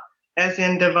law, as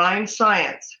in divine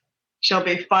science, shall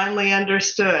be finally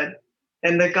understood,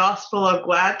 and the gospel of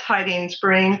glad tidings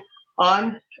bring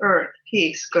on earth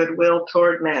peace, goodwill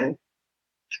toward men."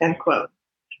 End quote.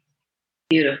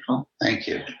 Beautiful. Thank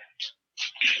you.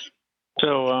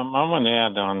 So I want to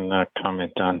add on a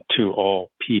comment on to all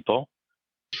people.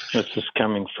 This is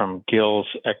coming from Gill's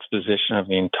exposition of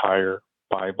the entire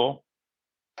Bible.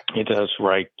 He does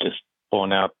write, just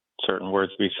pulling out certain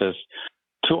words, but he says,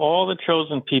 "To all the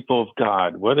chosen people of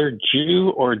God, whether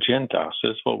Jew or Gentile," so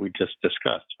this is what we just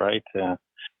discussed, right?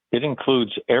 It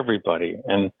includes everybody.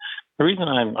 And the reason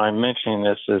I'm mentioning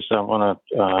this is is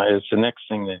the next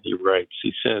thing that he writes.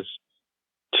 He says,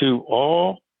 "To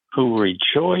all who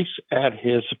rejoice at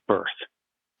his birth."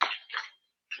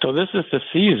 So this is the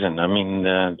season. I mean,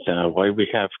 the way we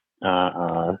have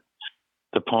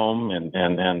the poem and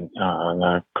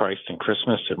Christ and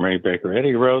Christmas that Mary Baker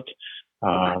Eddy wrote.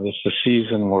 This is the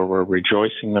season where we're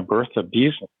rejoicing the birth of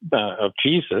Jesus,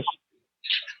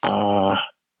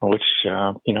 which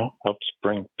helps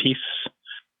bring peace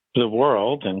to the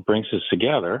world and brings us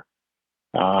together.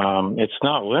 It's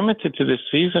not limited to this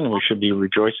season. We should be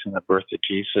rejoicing the birth of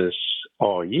Jesus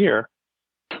all year,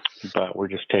 but we're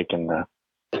just taking the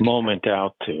moment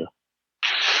out to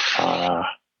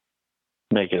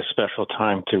make it a special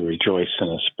time to rejoice in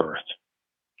his birth.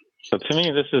 So to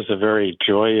me, this is a very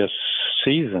joyous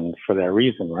season for that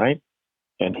reason, right?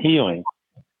 And healing.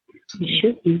 It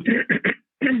should be.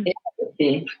 It should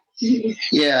be.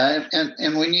 Yeah,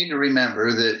 and we need to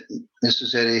remember that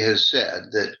Mrs. Eddy has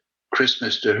said that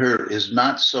Christmas to her is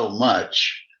not so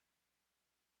much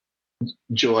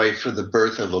joy for the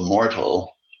birth of a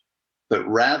mortal, but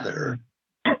rather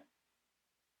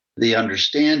the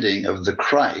understanding of the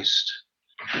Christ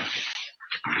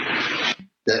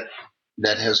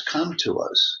that has come to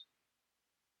us,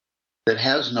 that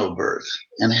has no birth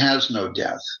and has no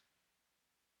death.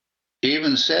 She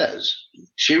even says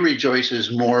she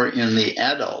rejoices more in the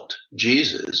adult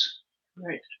Jesus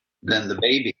than the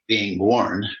baby being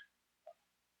born,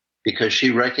 because she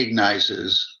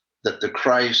recognizes that the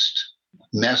Christ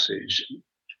message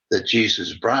that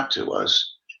Jesus brought to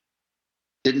us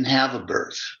didn't have a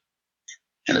birth,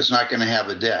 and it's not going to have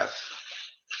a death.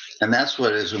 And that's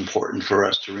what is important for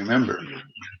us to remember.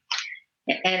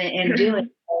 And in doing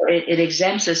it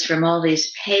exempts us from all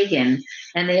these pagan,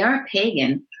 and they are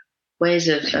pagan, ways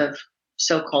of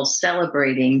so-called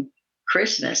celebrating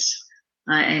Christmas.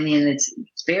 I mean, it's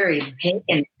very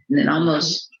pagan and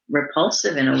almost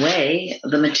repulsive in a way,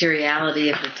 the materiality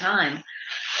of the time.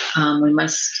 We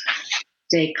must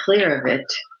stay clear of it.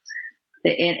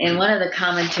 In one of the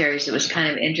commentaries, it was kind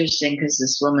of interesting because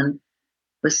this woman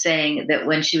was saying that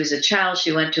when she was a child,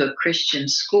 she went to a Christian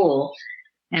school,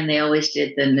 and they always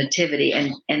did the nativity,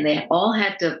 and they all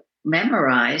had to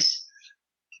memorize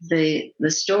the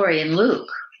story in Luke,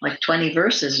 like 20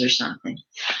 verses or something.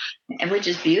 and which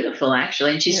is beautiful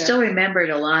actually. And she still remembered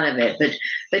a lot of it,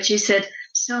 but she said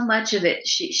so much of it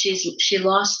she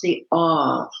lost the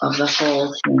awe of the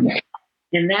whole thing,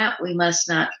 and that we must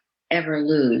not ever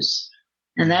lose.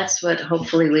 And that's what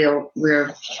hopefully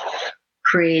we're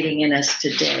creating in us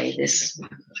today, this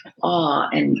awe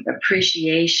and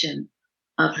appreciation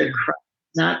of the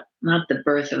Christ, not the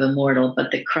birth of a mortal,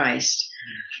 but the Christ.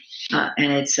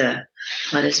 And it's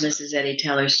what does Mrs. Eddy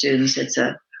tell her students? It's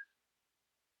a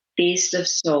feast of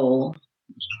soul,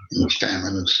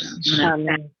 famine of sense.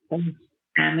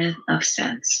 Famine of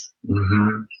sense.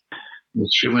 Mm-hmm.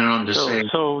 She went on to say.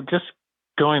 So just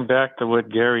going back to what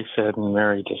Gary said, and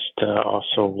Mary just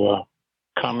also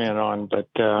comment on, but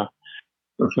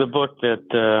the book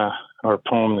that, or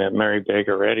poem that Mary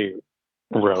Baker Eddy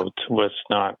wrote was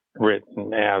not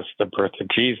written as the birth of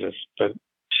Jesus, but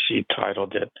she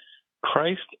titled it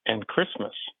Christ and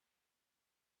Christmas.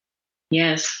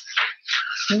 Yes.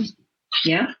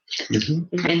 Yeah.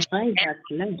 Mm-hmm. And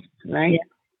right?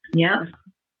 Yeah.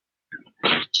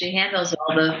 She handles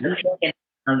all the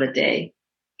of the day.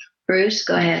 Bruce,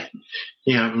 go ahead.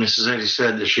 Yeah, Mrs. Eddy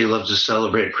said that she loves to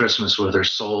celebrate Christmas with her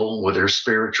soul, with her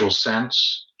spiritual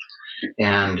sense.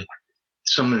 And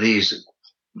some of these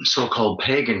so-called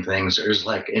pagan things is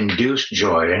like induced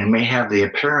joy, and it may have the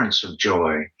appearance of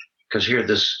joy. Because here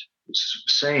this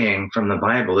saying from the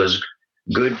Bible is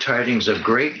good tidings of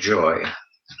great joy.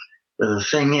 But the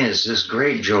thing is, this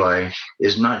great joy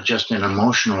is not just an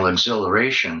emotional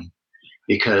exhilaration,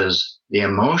 because the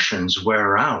emotions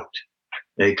wear out.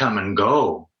 They come and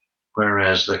go,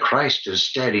 whereas the Christ is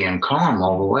steady and calm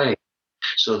all the way.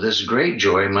 So this great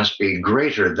joy must be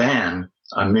greater than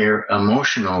a mere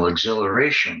emotional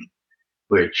exhilaration,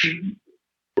 which,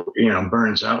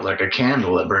 burns out like a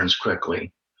candle that burns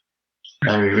quickly.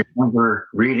 I remember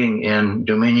reading in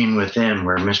Dominion Within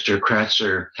where Mr.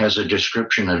 Kratzer has a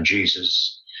description of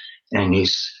Jesus. And he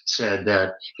said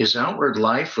that his outward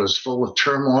life was full of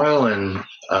turmoil and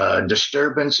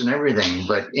disturbance and everything,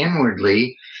 but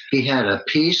inwardly he had a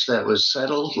peace that was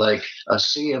settled like a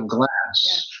sea of glass.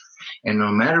 Yeah. And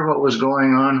no matter what was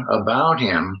going on about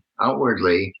him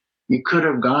outwardly, you could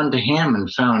have gone to him and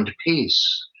found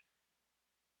peace.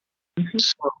 Mm-hmm.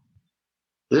 So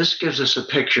this gives us a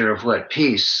picture of what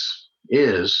peace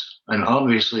is, and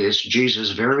obviously it's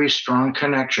Jesus' very strong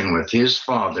connection with his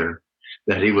Father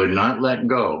that he would not let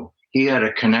go. He had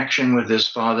a connection with his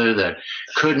Father that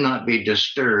could not be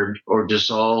disturbed or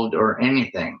dissolved or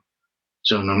anything.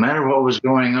 So no matter what was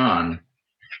going on,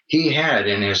 he had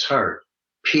in his heart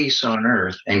peace on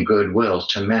earth and goodwill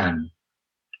to men.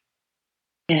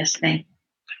 Yes, thank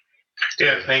you.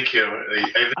 Yeah, thank you.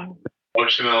 I think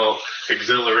emotional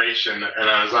exhilaration, and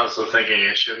I was also thinking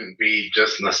it shouldn't be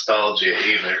just nostalgia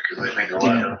either, because I think a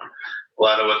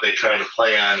lot of what they try to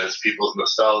play on is people's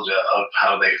nostalgia of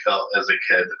how they felt as a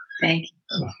kid. Thank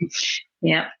you.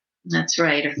 Yep, that's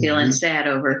right. Or feeling sad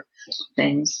over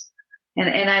things.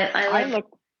 And I love,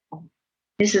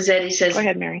 Mrs. Eddy says, go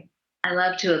ahead, Mary. I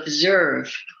love to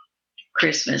observe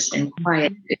Christmas in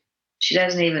quiet. She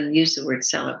doesn't even use the word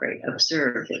celebrate,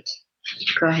 observe it.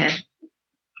 Go ahead.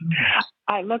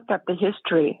 I looked up the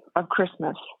history of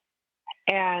Christmas,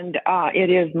 and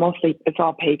it's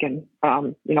all pagan,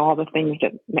 all the things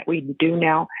that we do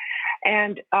now.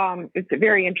 And it's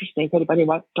very interesting if anybody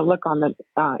wants to look on the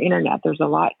internet. There's a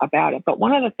lot about it. But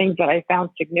one of the things that I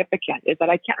found significant is that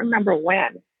I can't remember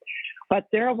when, but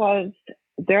there was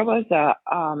a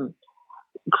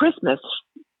Christmas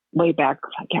way back.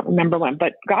 I can't remember when,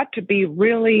 but got to be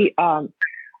really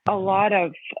a lot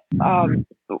of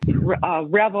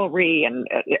revelry and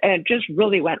it just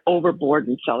really went overboard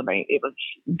in celebrating. It was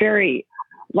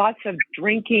lots of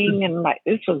drinking, and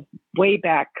this was way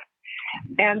back.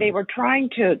 And they were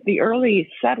the early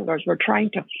settlers were trying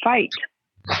to fight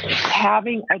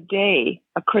having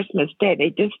a Christmas day.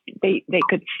 They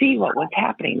could see what was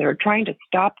happening. They were trying to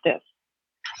stop this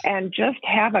and just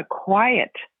have a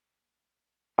quiet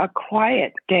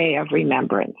day of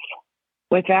remembrance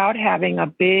without having a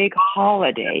big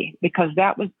holiday, because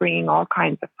that was bringing all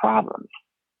kinds of problems.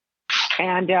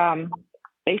 And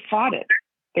they fought it.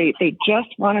 They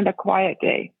just wanted a quiet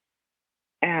day.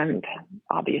 And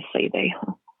obviously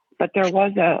but there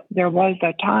was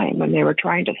a time when they were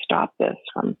trying to stop this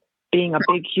from being a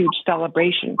big, huge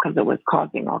celebration because it was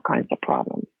causing all kinds of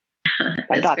problems.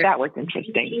 I thought that was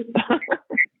interesting.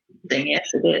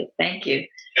 Yes, it is. Thank you.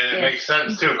 And it makes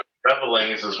sense too.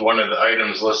 Revelings is one of the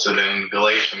items listed in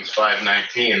Galatians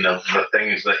 5:19 of the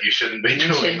things that you shouldn't be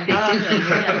doing.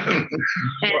 And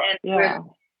we're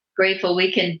grateful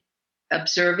we can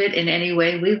observe it in any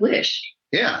way we wish.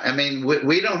 Yeah, I mean,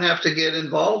 we don't have to get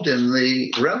involved in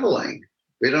the reveling.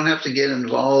 We don't have to get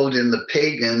involved in the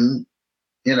pagan,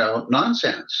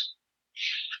 nonsense.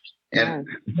 And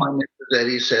Mrs.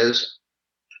 Eddy says,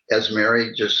 as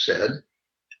Mary just said,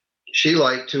 she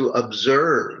liked to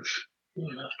observe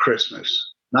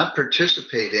Christmas, not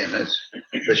participate in it,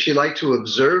 but she liked to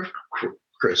observe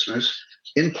Christmas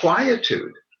in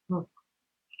quietude.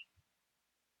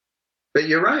 But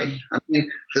you're right. I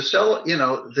mean, the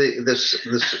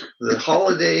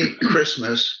holiday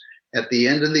Christmas at the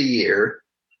end of the year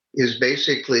is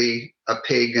basically a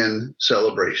pagan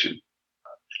celebration.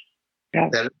 Yeah.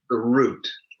 That is the root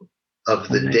of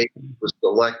the date that was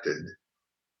selected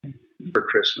for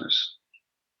Christmas.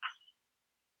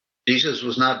 Jesus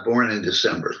was not born in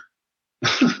December.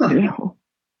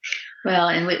 Well,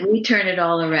 and we turn it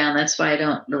all around. That's why I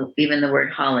don't even the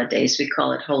word holidays. We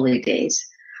call it holy days.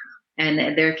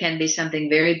 And there can be something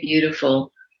very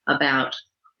beautiful about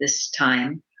this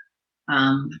time.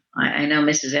 I know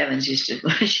Mrs. Evans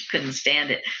she couldn't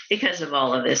stand it because of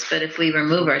all of this. But if we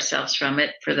remove ourselves from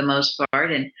it for the most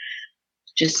part, and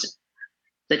just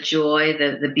the joy,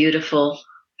 the beautiful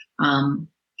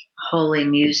holy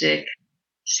music,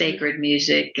 sacred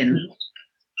music, and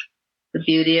the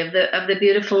beauty of the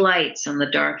beautiful lights on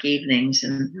the dark evenings,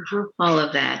 and all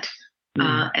of that,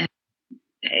 and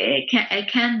it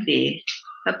can be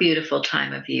a beautiful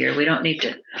time of year. We don't need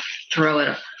to throw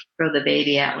the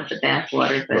baby out with the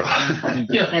bathwater. But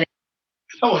yeah.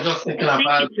 I was just thinking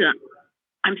about.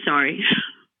 I'm sorry.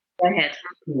 Go ahead.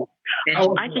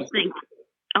 I just think.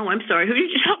 Oh, I'm sorry. Who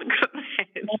did you tell to go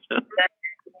ahead?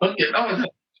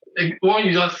 Okay. What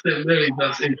you just said, Mary,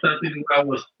 that's exactly what I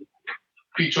was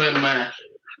picturing in my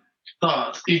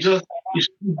thoughts. It should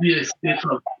be a state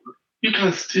of. You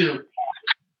can still.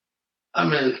 I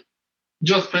mean,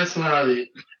 just personally,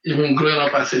 even growing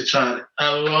up as a child, I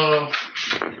love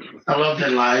the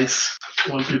lights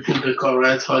when people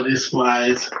decorate all these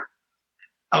lights.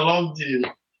 I love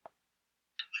the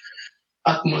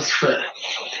atmosphere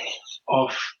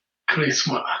of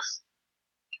Christmas.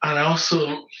 And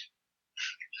also,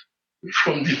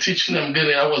 from the teaching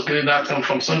I was getting that time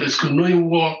from Sunday school, knowing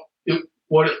what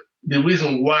the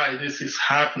reason why this is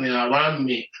happening around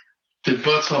me, the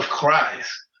birth of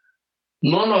Christ.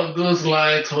 None of those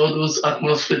lights or those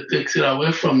atmosphere takes it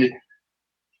away from me.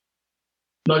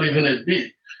 Not even a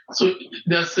bit. So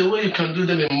there's a way you can do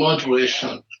them in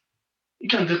moderation. You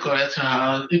can decorate your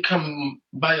house. You can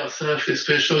buy yourself a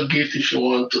special gift if you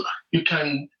want to. You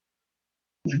can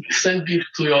send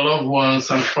gifts to your loved ones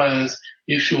and friends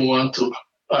if you want to.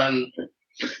 And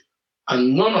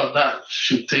none of that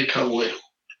should take away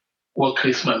what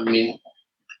Christmas means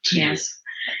to you. Yes.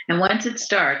 And once it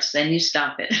starts, then you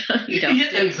stop it. You don't do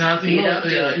it. Exactly. You don't do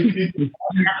it. You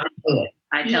don't have to do it.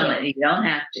 I tell them you don't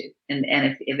have to. And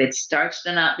if it starts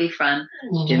to not be fun,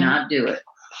 do not do it.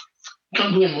 You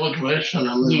can do it in moderation.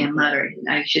 Moderate.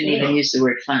 I shouldn't even use the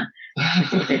word fun.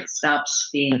 If it stops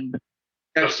being...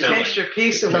 Takes your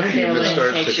peace away. It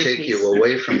starts to take you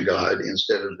away from God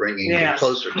instead of bringing you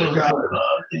closer to God.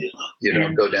 You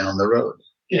don't go down the road.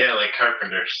 Yeah, like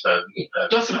Carpenter said.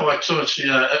 Just in our church,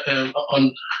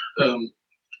 on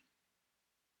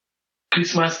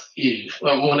Christmas Eve,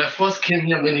 when I first came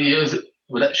here many years ago,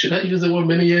 should I use the word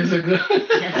many years ago?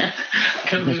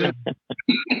 Sure,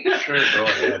 go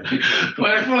ahead.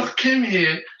 When I first came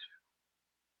here,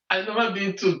 I'd never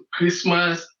been to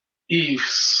Christmas Eve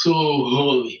so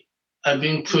holy. I've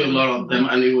been to a lot of them,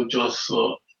 and it was just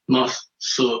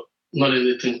not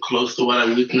anything close to what I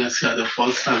witnessed here the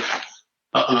first time.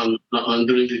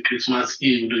 During the Christmas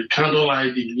Eve, the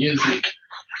candlelight, the music,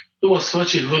 it was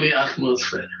such a holy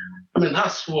atmosphere. I mean,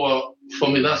 for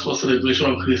me, that's what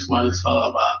celebration of Christmas is all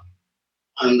about.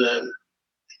 And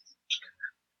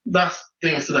that's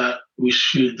things that we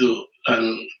should do.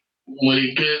 And when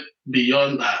you get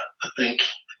beyond that, I think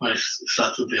it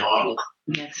starts to be wrong.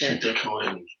 That's it.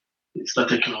 Start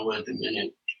taking away the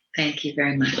meaning. Thank you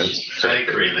very much. I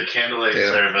agree. The candlelight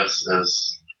service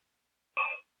is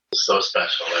so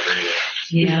special every year.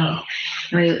 Yeah.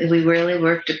 We really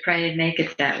work to try and make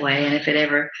it that way. And if it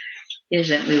ever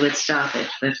isn't, we would stop it.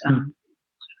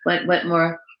 But what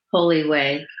more holy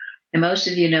way? And most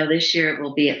of you know this year it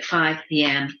will be at 5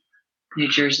 p.m. New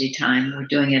Jersey time. We're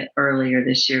doing it earlier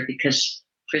this year because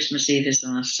Christmas Eve is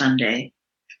on a Sunday.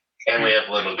 And we have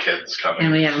little kids coming.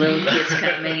 And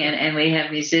we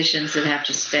have musicians that have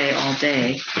to stay all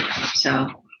day. So,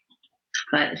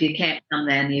 but if you can't come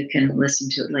then, you can listen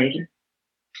to it later.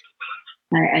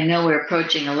 I know we're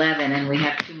approaching 11 and we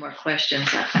have 2 more questions.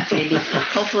 Maybe,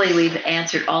 hopefully we've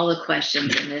answered all the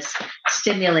questions in this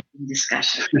stimulating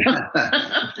discussion.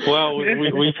 Well,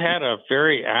 we've had a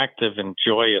very active and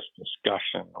joyous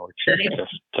discussion, which is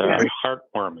just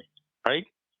heartwarming, right?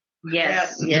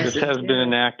 Yes. This has been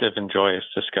an active and joyous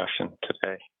discussion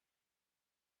today.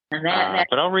 And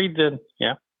but I'll read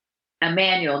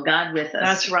Emmanuel, God with us.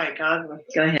 That's right, God with us.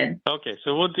 Go ahead. Okay,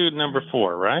 so we'll do number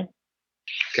 4, right?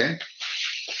 Okay.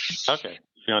 Okay.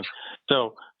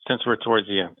 So since we're towards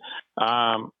the end,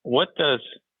 what does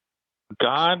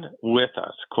God with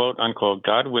us, quote unquote,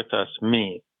 God with us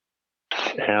mean?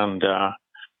 And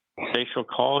they shall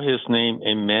call his name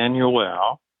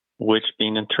Emmanuel, which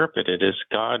being interpreted is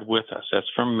God with us. That's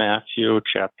from Matthew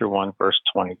chapter 1, verse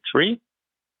 23.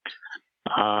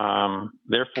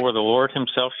 Therefore the Lord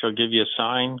himself shall give you a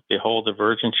sign. Behold, the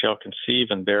virgin shall conceive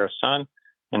and bear a son,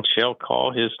 and shall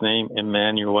call his name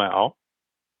Emmanuel.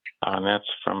 That's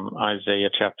from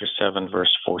Isaiah chapter 7,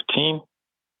 verse 14.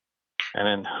 And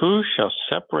then who shall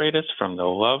separate us from the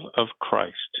love of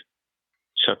Christ?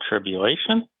 Shall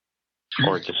tribulation,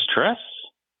 or distress,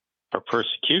 or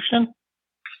persecution,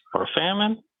 or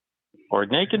famine, or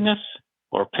nakedness,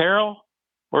 or peril,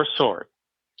 or sword?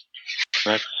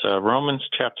 That's Romans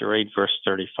chapter 8, verse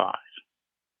 35.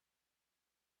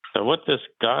 So what does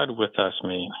God with us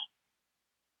mean?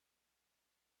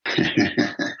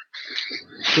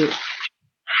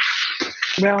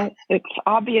 Well, it's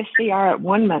obviously our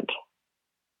at-one-ment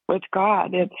with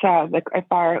God. It's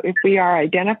if we are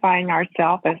identifying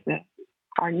ourselves as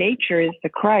our nature is the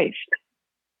Christ,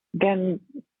 then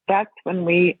that's when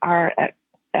we are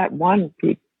at one.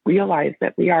 We realize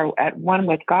that we are at one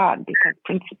with God, because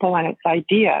principle and its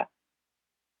idea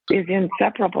is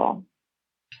inseparable.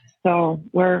 So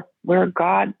we're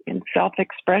God in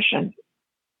self-expression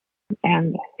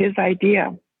and his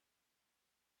idea.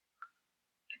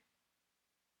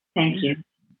 Thank you.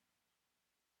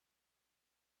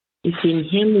 If in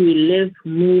him we live,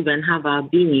 move, and have our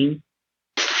being,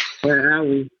 where are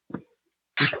we?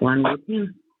 At one with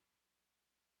him.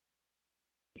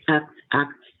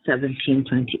 Acts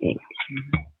 17:28.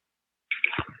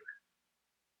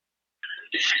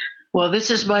 Well, this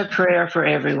is my prayer for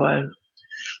everyone.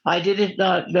 I did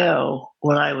not know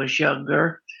when I was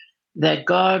younger that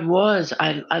God was,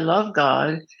 I love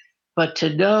God, but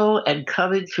to know and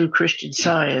coming through Christian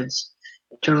Science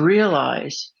to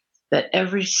realize that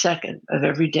every second of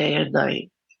every day and night,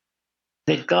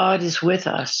 that God is with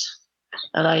us.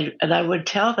 And I would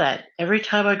tell that every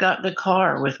time I got in the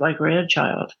car with my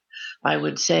grandchild, I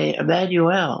would say,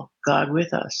 Emmanuel, God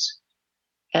with us.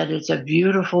 And it's a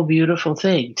beautiful, beautiful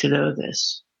thing to know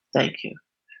this. Thank you.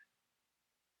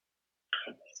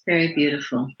 It's very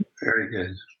beautiful. Very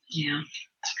good. Yeah.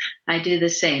 I do the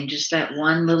same, just that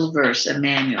one little verse,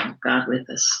 Emmanuel, God with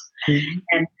us. Mm-hmm.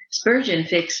 And Spurgeon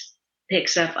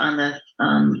picks up on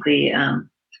the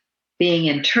being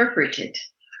interpreted.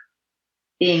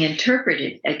 Being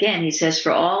interpreted, again, he says,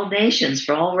 for all nations,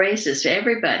 for all races, for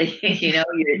everybody.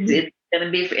 It's going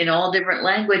to be in all different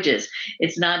languages.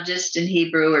 It's not just in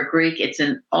Hebrew or Greek. It's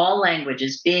in all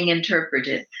languages being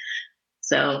interpreted.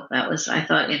 So that was, I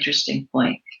thought, interesting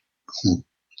point.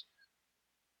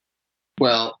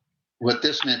 Well, what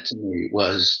this meant to me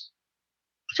was,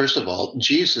 first of all,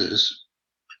 Jesus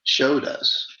showed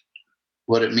us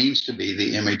what it means to be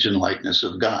the image and likeness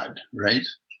of God, right?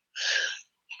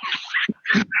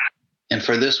 And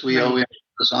for this, we owe him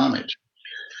this homage.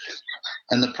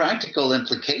 And the practical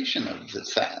implication of the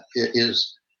fact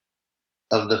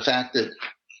that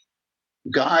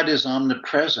God is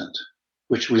omnipresent,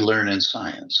 which we learn in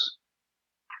science.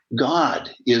 God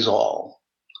is all.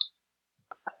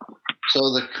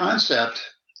 So the concept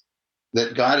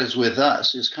that God is with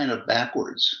us is kind of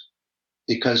backwards,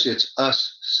 because it's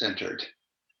us-centered.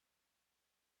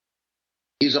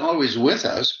 He's always with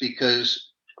us because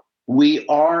we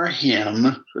are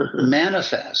him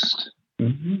manifest,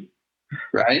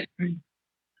 right?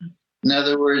 In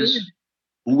other words,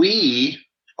 we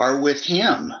are with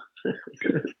him.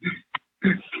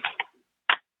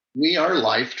 We are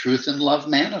life, truth, and love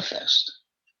manifest.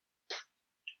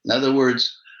 In other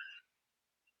words,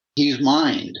 he's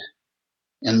mind,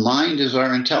 and mind is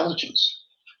our intelligence.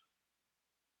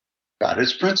 God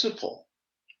is principle.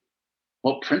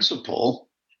 Well, principle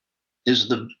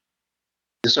is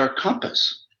our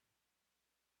compass.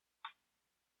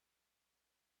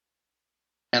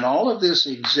 And all of this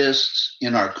exists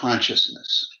in our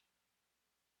consciousness,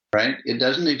 right? It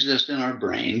doesn't exist in our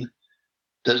brain,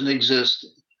 doesn't exist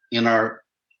in our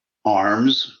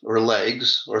arms or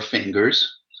legs or fingers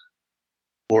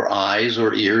or eyes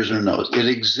or ears or nose. It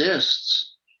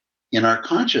exists in our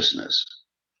consciousness.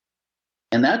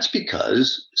 And that's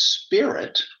because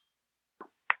spirit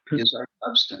is our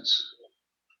substance.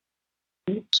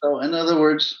 So, in other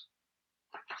words,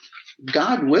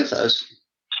 God with us,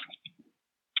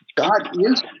 God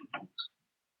is.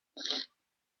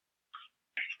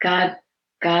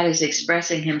 God is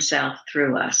expressing himself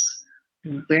through us.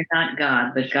 We're not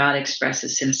God, but God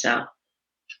expresses himself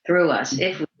through us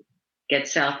if we get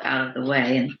self out of the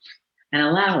way and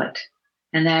allow it.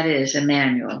 And that is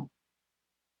Emmanuel.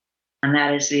 And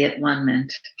that is the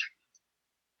at-one-ment.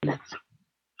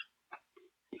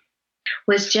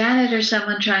 Was Janet or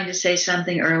someone trying to say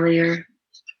something earlier?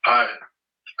 I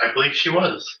believe she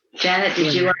was. Janet,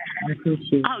 did you want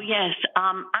to? Oh, yes.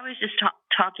 I was just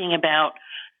talking about,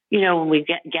 when we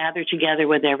gather together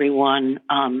with everyone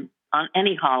on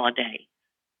any holiday,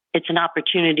 it's an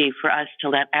opportunity for us to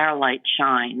let our light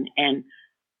shine and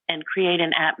create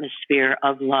an atmosphere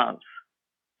of love,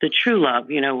 the true love,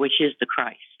 which is the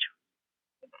Christ.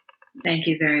 Thank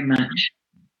you very much.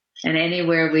 And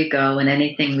anywhere we go and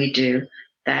anything we do,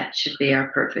 that should be our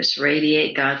purpose.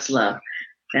 Radiate God's love.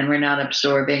 Then we're not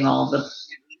absorbing all the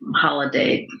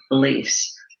holiday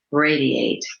beliefs.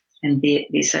 Radiate and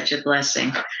be such a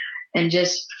blessing. And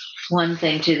just one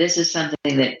thing, too. This is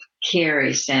something that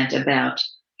Carrie sent about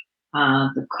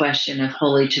the question of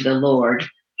holy to the Lord.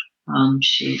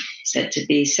 She said to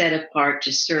be set apart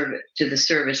to serve it, to the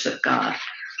service of God.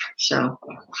 So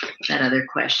that other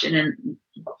question. And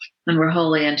when we're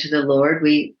holy unto the Lord,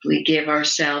 we give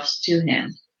ourselves to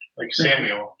him. Like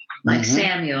Samuel. Like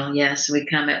Samuel, yes, we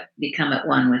become at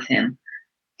one with him.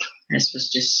 This was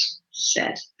just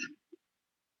said.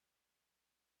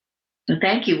 Well,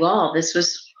 thank you all. This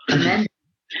was tremendous.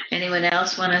 Anyone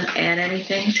else want to add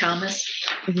anything? Thomas?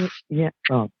 Yeah.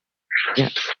 Oh, yeah.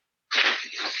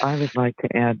 I would like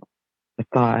to add a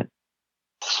thought.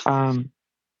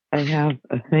 I have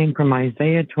a thing from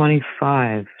Isaiah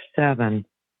 25:7,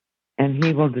 and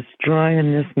he will destroy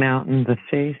in this mountain the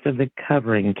face of the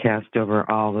covering cast over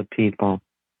all the people,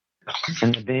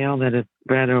 and the veil that is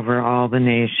spread over all the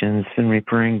nations, and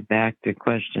referring back to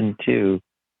question 2,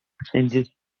 and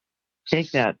just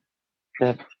take that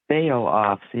veil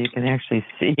off so you can actually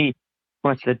see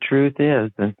what the truth is,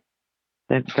 and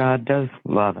that God does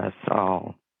love us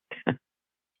all.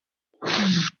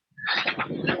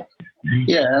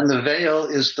 Yeah, and the veil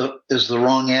is the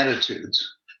wrong attitudes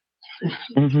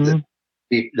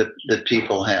that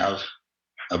people have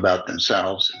about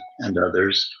themselves and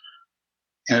others.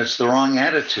 And it's the wrong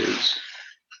attitudes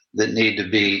that need to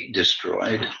be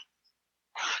destroyed,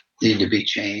 need to be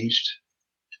changed.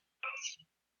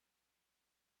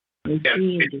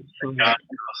 God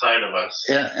outside of us.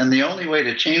 Yeah, and the only way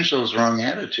to change those wrong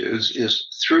attitudes is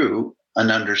through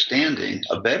an understanding,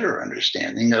 a better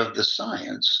understanding of the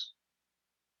science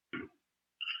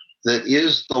that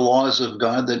is the laws of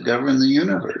God that govern the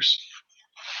universe.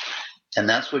 And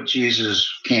that's what Jesus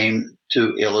came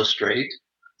to illustrate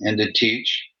and to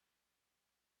teach.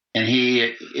 And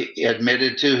he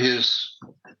admitted to his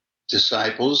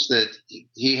disciples that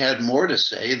he had more to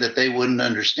say that they wouldn't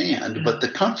understand, but the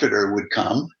Comforter would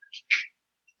come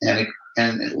and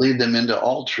lead them into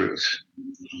all truth.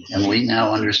 And we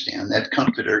now understand that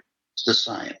Comforter is the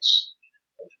science.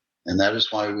 And that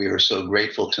is why we are so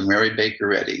grateful to Mary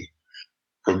Baker Eddy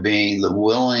for being the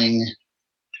willing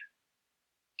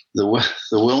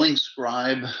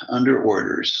scribe under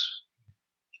orders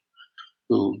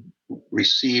who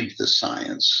received the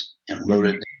science and wrote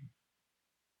it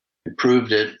down,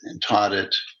 proved it and taught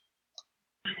it.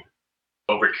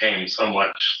 Overcame so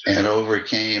much. And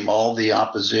overcame all the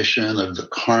opposition of the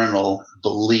carnal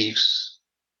beliefs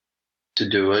to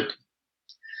do it.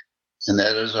 And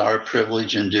that is our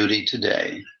privilege and duty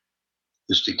today,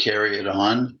 is to carry it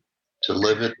on, to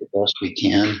live it the best we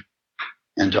can,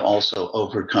 and to also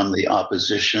overcome the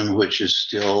opposition, which is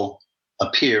still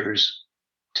appears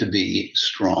to be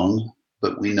strong,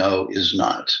 but we know is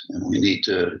not. And we need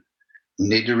to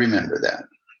remember that.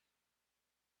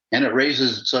 And it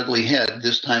raises its ugly head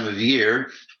this time of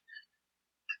year,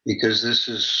 because this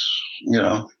is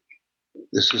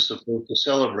supposed to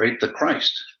celebrate the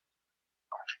Christ.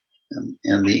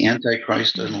 And the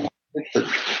Antichrist doesn't like it, but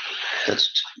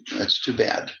that's too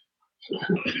bad.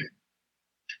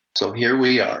 So here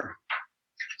we are.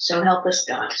 So help us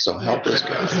God. So help us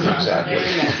God.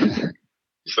 Exactly.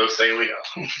 So say we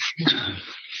all.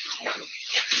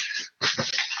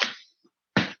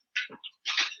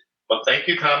 Well, thank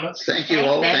you, Thomas. Thank you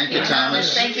all. Thank you,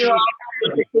 Thomas. Thank you all.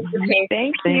 Thank you.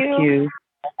 Thank you.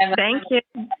 Thank you.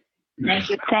 Thank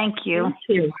you. Thank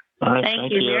you. All right,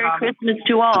 Thank you. Merry Christmas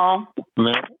to all.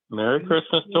 Merry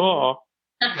Christmas to all.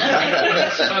 Thank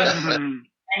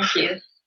you.